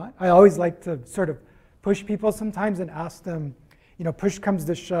that or not. I always like to sort of push people sometimes and ask them, push comes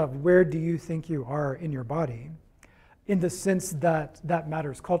to shove, where do you think you are in your body? In the sense that that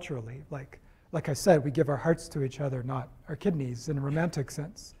matters culturally. Like I said, we give our hearts to each other, not our kidneys in a romantic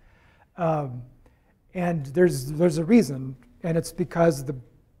sense. And there's a reason, and it's because a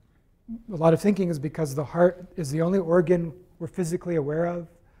lot of thinking is because the heart is the only organ we're physically aware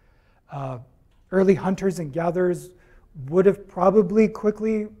of. Early hunters and gatherers would have probably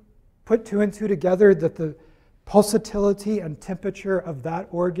quickly put two and two together that the pulsatility and temperature of that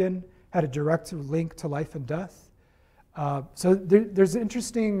organ had a direct link to life and death. So there's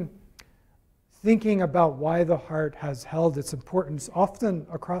interesting thinking about why the heart has held its importance often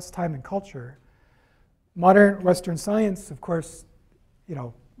across time and culture. Modern Western science, of course,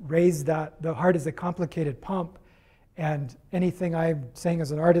 raised that the heart is a complicated pump, and anything I'm saying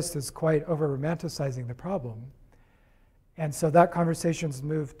as an artist is quite over-romanticizing the problem. And so that conversation's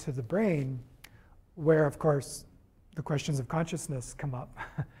moved to the brain, where, of course, the questions of consciousness come up.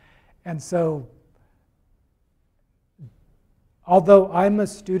 And so, although I'm a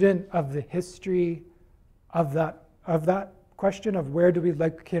student of the history of that question of where do we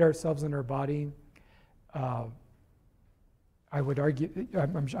locate ourselves in our body, I would argue,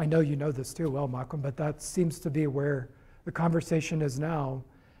 I know you know this too well, Malcolm, but that seems to be where the conversation is now,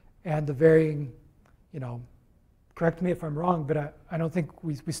 and the varying, correct me if I'm wrong, but I don't think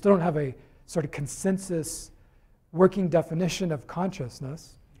we still don't have a sort of consensus working definition of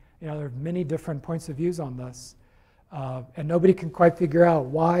consciousness. There are many different points of views on this. And nobody can quite figure out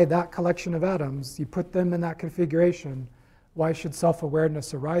why that collection of atoms, you put them in that configuration, why should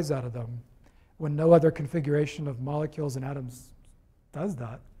self-awareness arise out of them when no other configuration of molecules and atoms does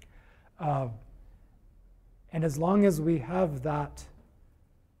that? And as long as we have that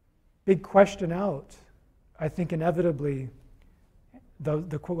big question out, I think inevitably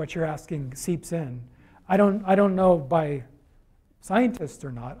what you're asking seeps in. I don't know by scientists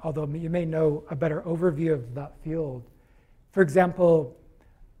or not, although you may know a better overview of that field. For example,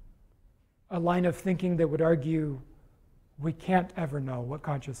 a line of thinking that would argue we can't ever know what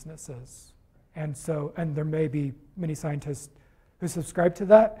consciousness is. And there may be many scientists who subscribe to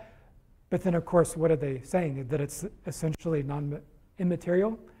that, but then of course, what are they saying? That it's essentially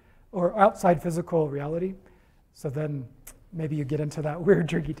immaterial or outside physical reality? So then maybe you get into that weird,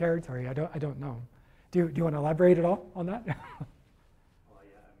 tricky territory. I don't know. Do you want to elaborate at all on that? Well,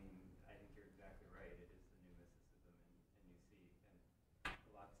 yeah, I mean, I think you're exactly right. It is the new mysticism, and you see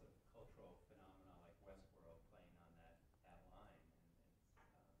lots of cultural phenomena like Westworld playing on that line.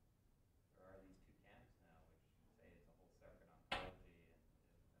 And there are these two camps now, which say it's a whole separate ontology and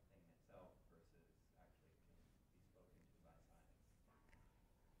a thing itself versus actually can be spoken to by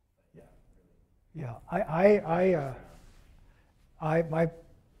science. But yeah, really.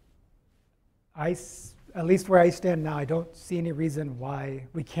 At least where I stand now, I don't see any reason why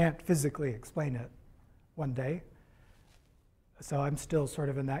we can't physically explain it one day. So I'm still sort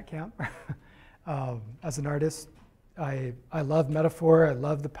of in that camp. As an artist, I love metaphor. I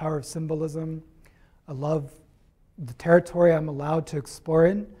love the power of symbolism. I love the territory I'm allowed to explore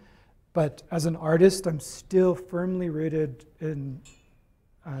in. But as an artist, I'm still firmly rooted in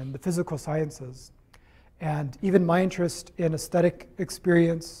the physical sciences. And even my interest in aesthetic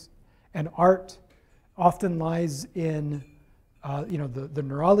experience and art often lies in the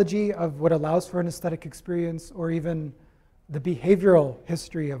neurology of what allows for an aesthetic experience, or even the behavioral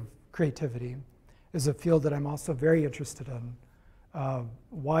history of creativity is a field that I'm also very interested in.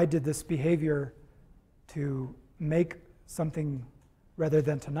 Why did this behavior to make something rather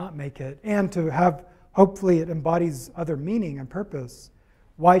than to not make it, and to have, hopefully it embodies other meaning and purpose?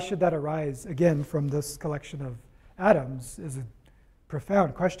 Why should that arise, again, from this collection of atoms is a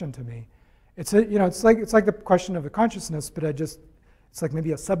profound question to me. It's like the question of a consciousness, but it's like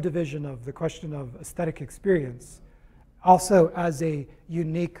maybe a subdivision of the question of aesthetic experience, also as a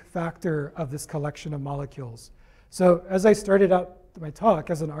unique factor of this collection of molecules. So as I started out my talk,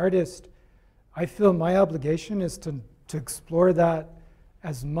 as an artist, I feel my obligation is to explore that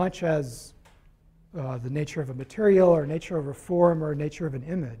as much as the nature of a material, or nature of a form, or nature of an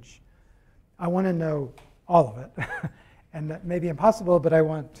image. I want to know all of it. And that may be impossible, but I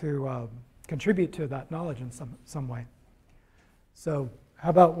want to contribute to that knowledge in some way. So how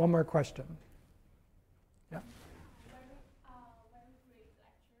about one more question? Yeah. Very great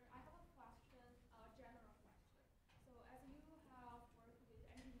lecture. I have a question, a general question. So as you have worked with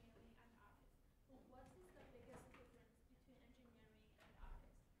engineering and artists, what is the biggest difference between engineering and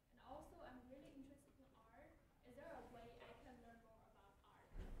artists? And also, I'm really interested in art. Is there a way I can learn more about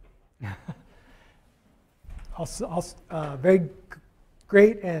art? Very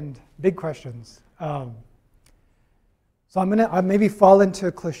great and big questions. So I maybe fall into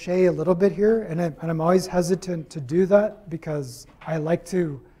a cliche a little bit here, and I'm always hesitant to do that because I like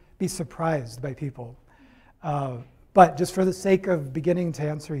to be surprised by people. But just for the sake of beginning to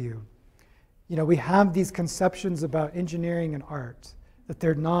answer you, we have these conceptions about engineering and art, that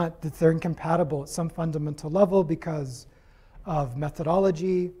they're incompatible at some fundamental level because of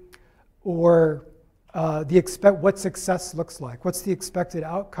methodology, or what success looks like. What's the expected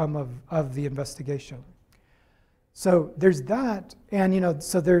outcome of the investigation? So there's that, and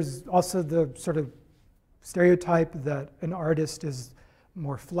so there's also the sort of stereotype that an artist is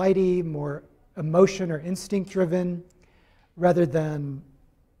more flighty, more emotion or instinct driven, rather than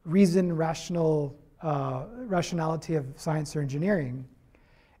rationality of science or engineering.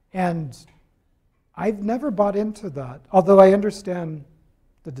 And I've never bought into that, although I understand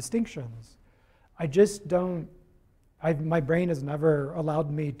the distinctions. I just don't, my brain has never allowed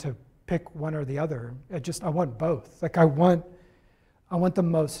me to pick one or the other. I want both. Like I want the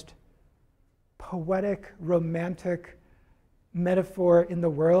most poetic, romantic metaphor in the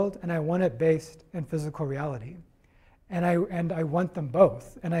world, and I want it based in physical reality. And I want them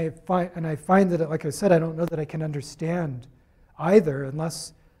both. And I find that, like I said, I don't know that I can understand either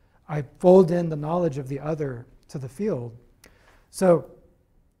unless I fold in the knowledge of the other to the field. So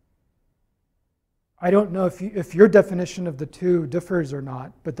I don't know if your definition of the two differs or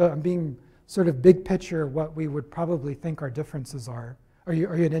not, but I'm being sort of big picture what we would probably think our differences are. Are you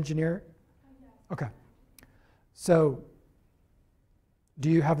an engineer? Yes. Okay. So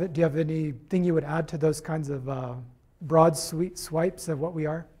do you have anything you would add to those kinds of broad swipes of what we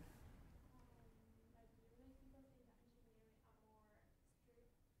are?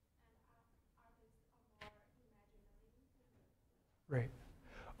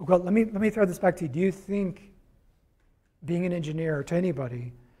 Well, let me throw this back to you. Do you think being an engineer, or to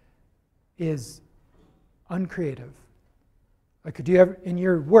anybody, is uncreative? Like, do you ever, in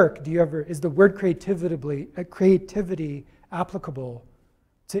your work, is the word creativity applicable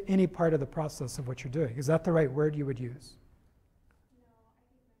to any part of the process of what you're doing? Is that the right word you would use?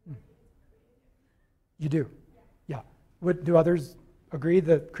 You do? Yeah. Do others agree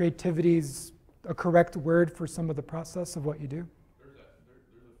that creativity is a correct word for some of the process of what you do? There's a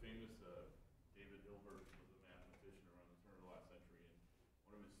famous David Hilbert was a mathematician around the turn of the last century, and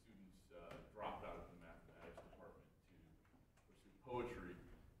one of his students dropped out of the mathematics department to pursue poetry.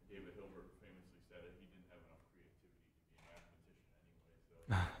 David Hilbert famously said that he didn't have enough creativity to be a mathematician anyway. So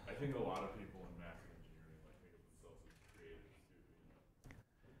I think a lot of people in math and engineering like think of themselves as creatives too.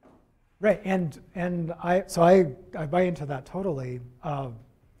 Right, and I buy into that totally.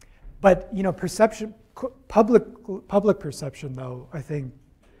 But perception, public perception, though, I think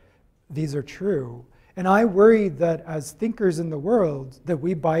these are true. And I worry that as thinkers in the world, that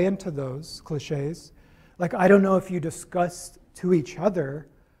we buy into those cliches. Like, I don't know if you discuss to each other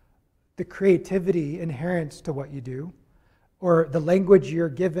the creativity inherent to what you do, or the language you're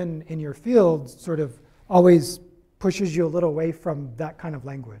given in your field sort of always pushes you a little away from that kind of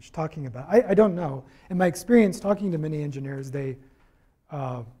language, talking about. I don't know. In my experience talking to many engineers, they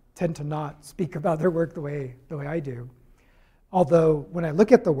tend to not speak about their work the way I do. Although when I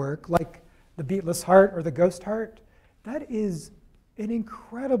look at the work, like the beatless heart or the ghost heart, that is an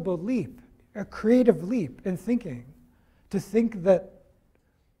incredible leap, a creative leap in thinking. To think that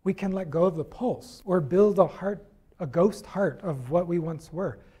we can let go of the pulse or build a ghost heart of what we once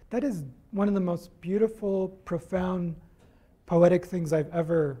were. That is one of the most beautiful, profound, poetic things I've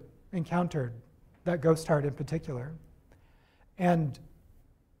ever encountered, that ghost heart in particular. And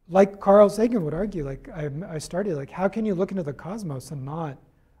like Carl Sagan would argue, like I started, like, how can you look into the cosmos and not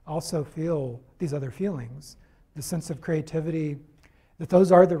also feel these other feelings? The sense of creativity, that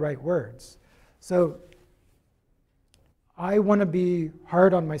those are the right words. So I want to be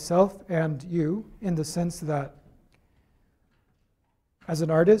hard on myself and you in the sense that as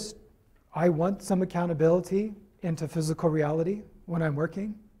an artist, I want some accountability into physical reality when I'm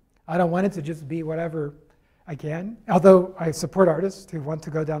working. I don't want it to just be whatever I can, although I support artists who want to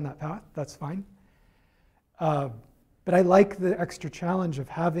go down that path, that's fine. But I like the extra challenge of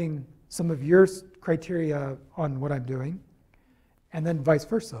having some of your criteria on what I'm doing, and then vice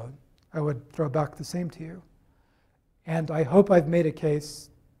versa. I would throw back the same to you. And I hope I've made a case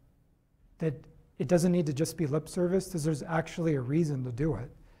that it doesn't need to just be lip service, because there's actually a reason to do it.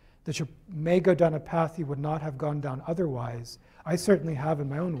 That you may go down a path you would not have gone down otherwise. I certainly have in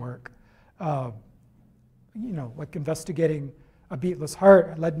my own work. Like investigating a beatless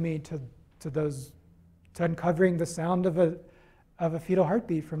heart led me to uncovering the sound of a fetal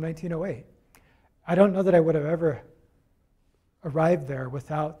heartbeat from 1908. I don't know that I would have ever arrived there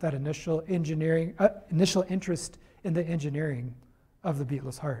without that initial interest in the engineering of the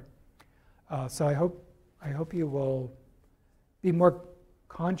beatless heart. So I hope you will be more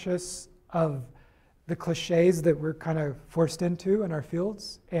conscious of the cliches that we're kind of forced into in our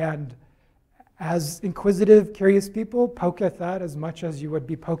fields, and as inquisitive, curious people, poke at that as much as you would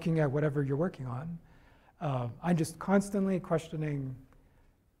be poking at whatever you're working on. I'm just constantly questioning.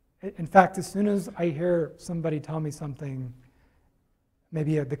 In fact, as soon as I hear somebody tell me something,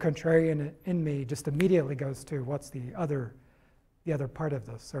 maybe the contrarian in me just immediately goes to what's the other part of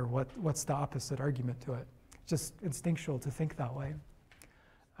this, or what's the opposite argument to it. Just instinctual to think that way.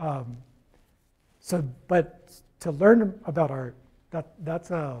 But to learn about art,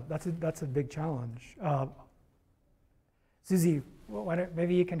 that's a big challenge. Susie,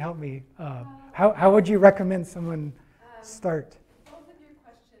 maybe you can help me. How would you recommend someone start? Both of your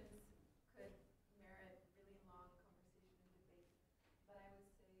questions could merit really long conversation and debate, but I would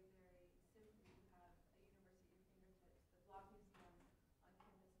say very simply, you have a university at your fingertips, the Block Museum on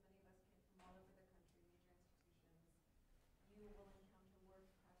campus. Many of us came from all over the country, major institutions. You will encounter work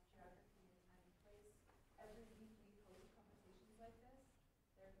across geography and time and place. Every week we host conversations like this.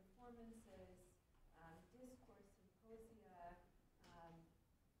 There are performances, discourse, symposia,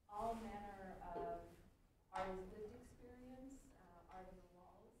 all manner of artist lived experience, art on the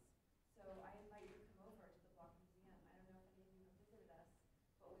walls. So I invite you to come over to the Block Museum. I don't know if any of you have visited us,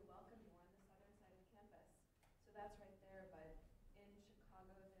 but we welcome you. We're on the southern side of campus. So that's right there, but in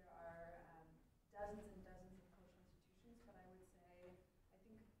Chicago there are dozens and dozens of cultural institutions, but I would say, I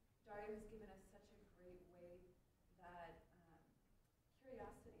think Dario has given us such a great way that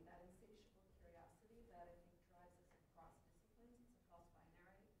curiosity, that insatiable curiosity that I think drives us across disciplines. It's a false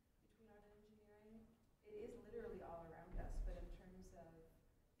binary between art and engineering. It is literally all around us, but in terms of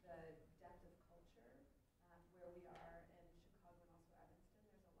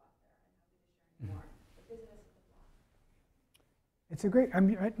It's a great,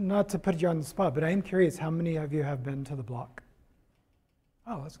 not to put you on the spot, but I am curious how many of you have been to the block?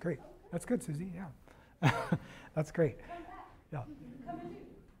 Oh, that's great. That's good, Susie, yeah. That's great. Yeah.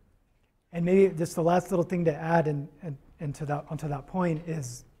 And maybe just the last little thing to add onto that point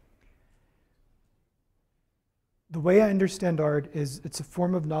is the way I understand art is it's a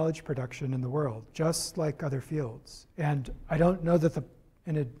form of knowledge production in the world, just like other fields. And I don't know that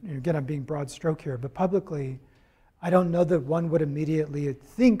again, I'm being broad stroke here, but publicly, I don't know that one would immediately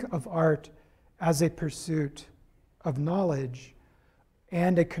think of art as a pursuit of knowledge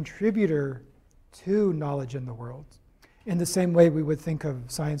and a contributor to knowledge in the world, in the same way we would think of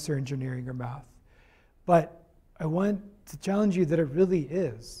science or engineering or math. But I want to challenge you that it really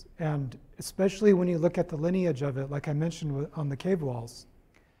is, and especially when you look at the lineage of it, like I mentioned on the cave walls,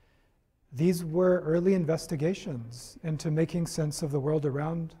 these were early investigations into making sense of the world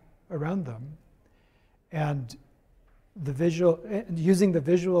around them. And using the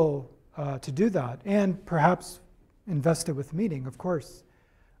visual to do that, and perhaps invest it with meaning, of course,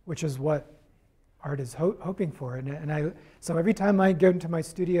 which is what art is hoping for. So every time I go into my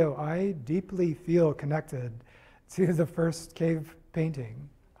studio, I deeply feel connected to the first cave painting.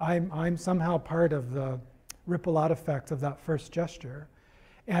 I'm somehow part of the ripple out effect of that first gesture.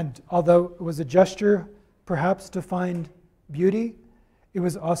 And although it was a gesture perhaps to find beauty, it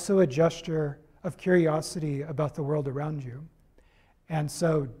was also a gesture of curiosity about the world around you. And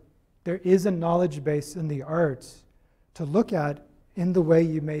so there is a knowledge base in the arts to look at in the way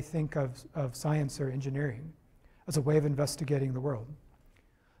you may think of science or engineering as a way of investigating the world.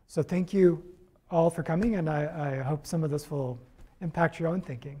 So thank you all for coming, and I hope some of this will impact your own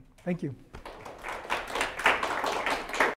thinking. Thank you.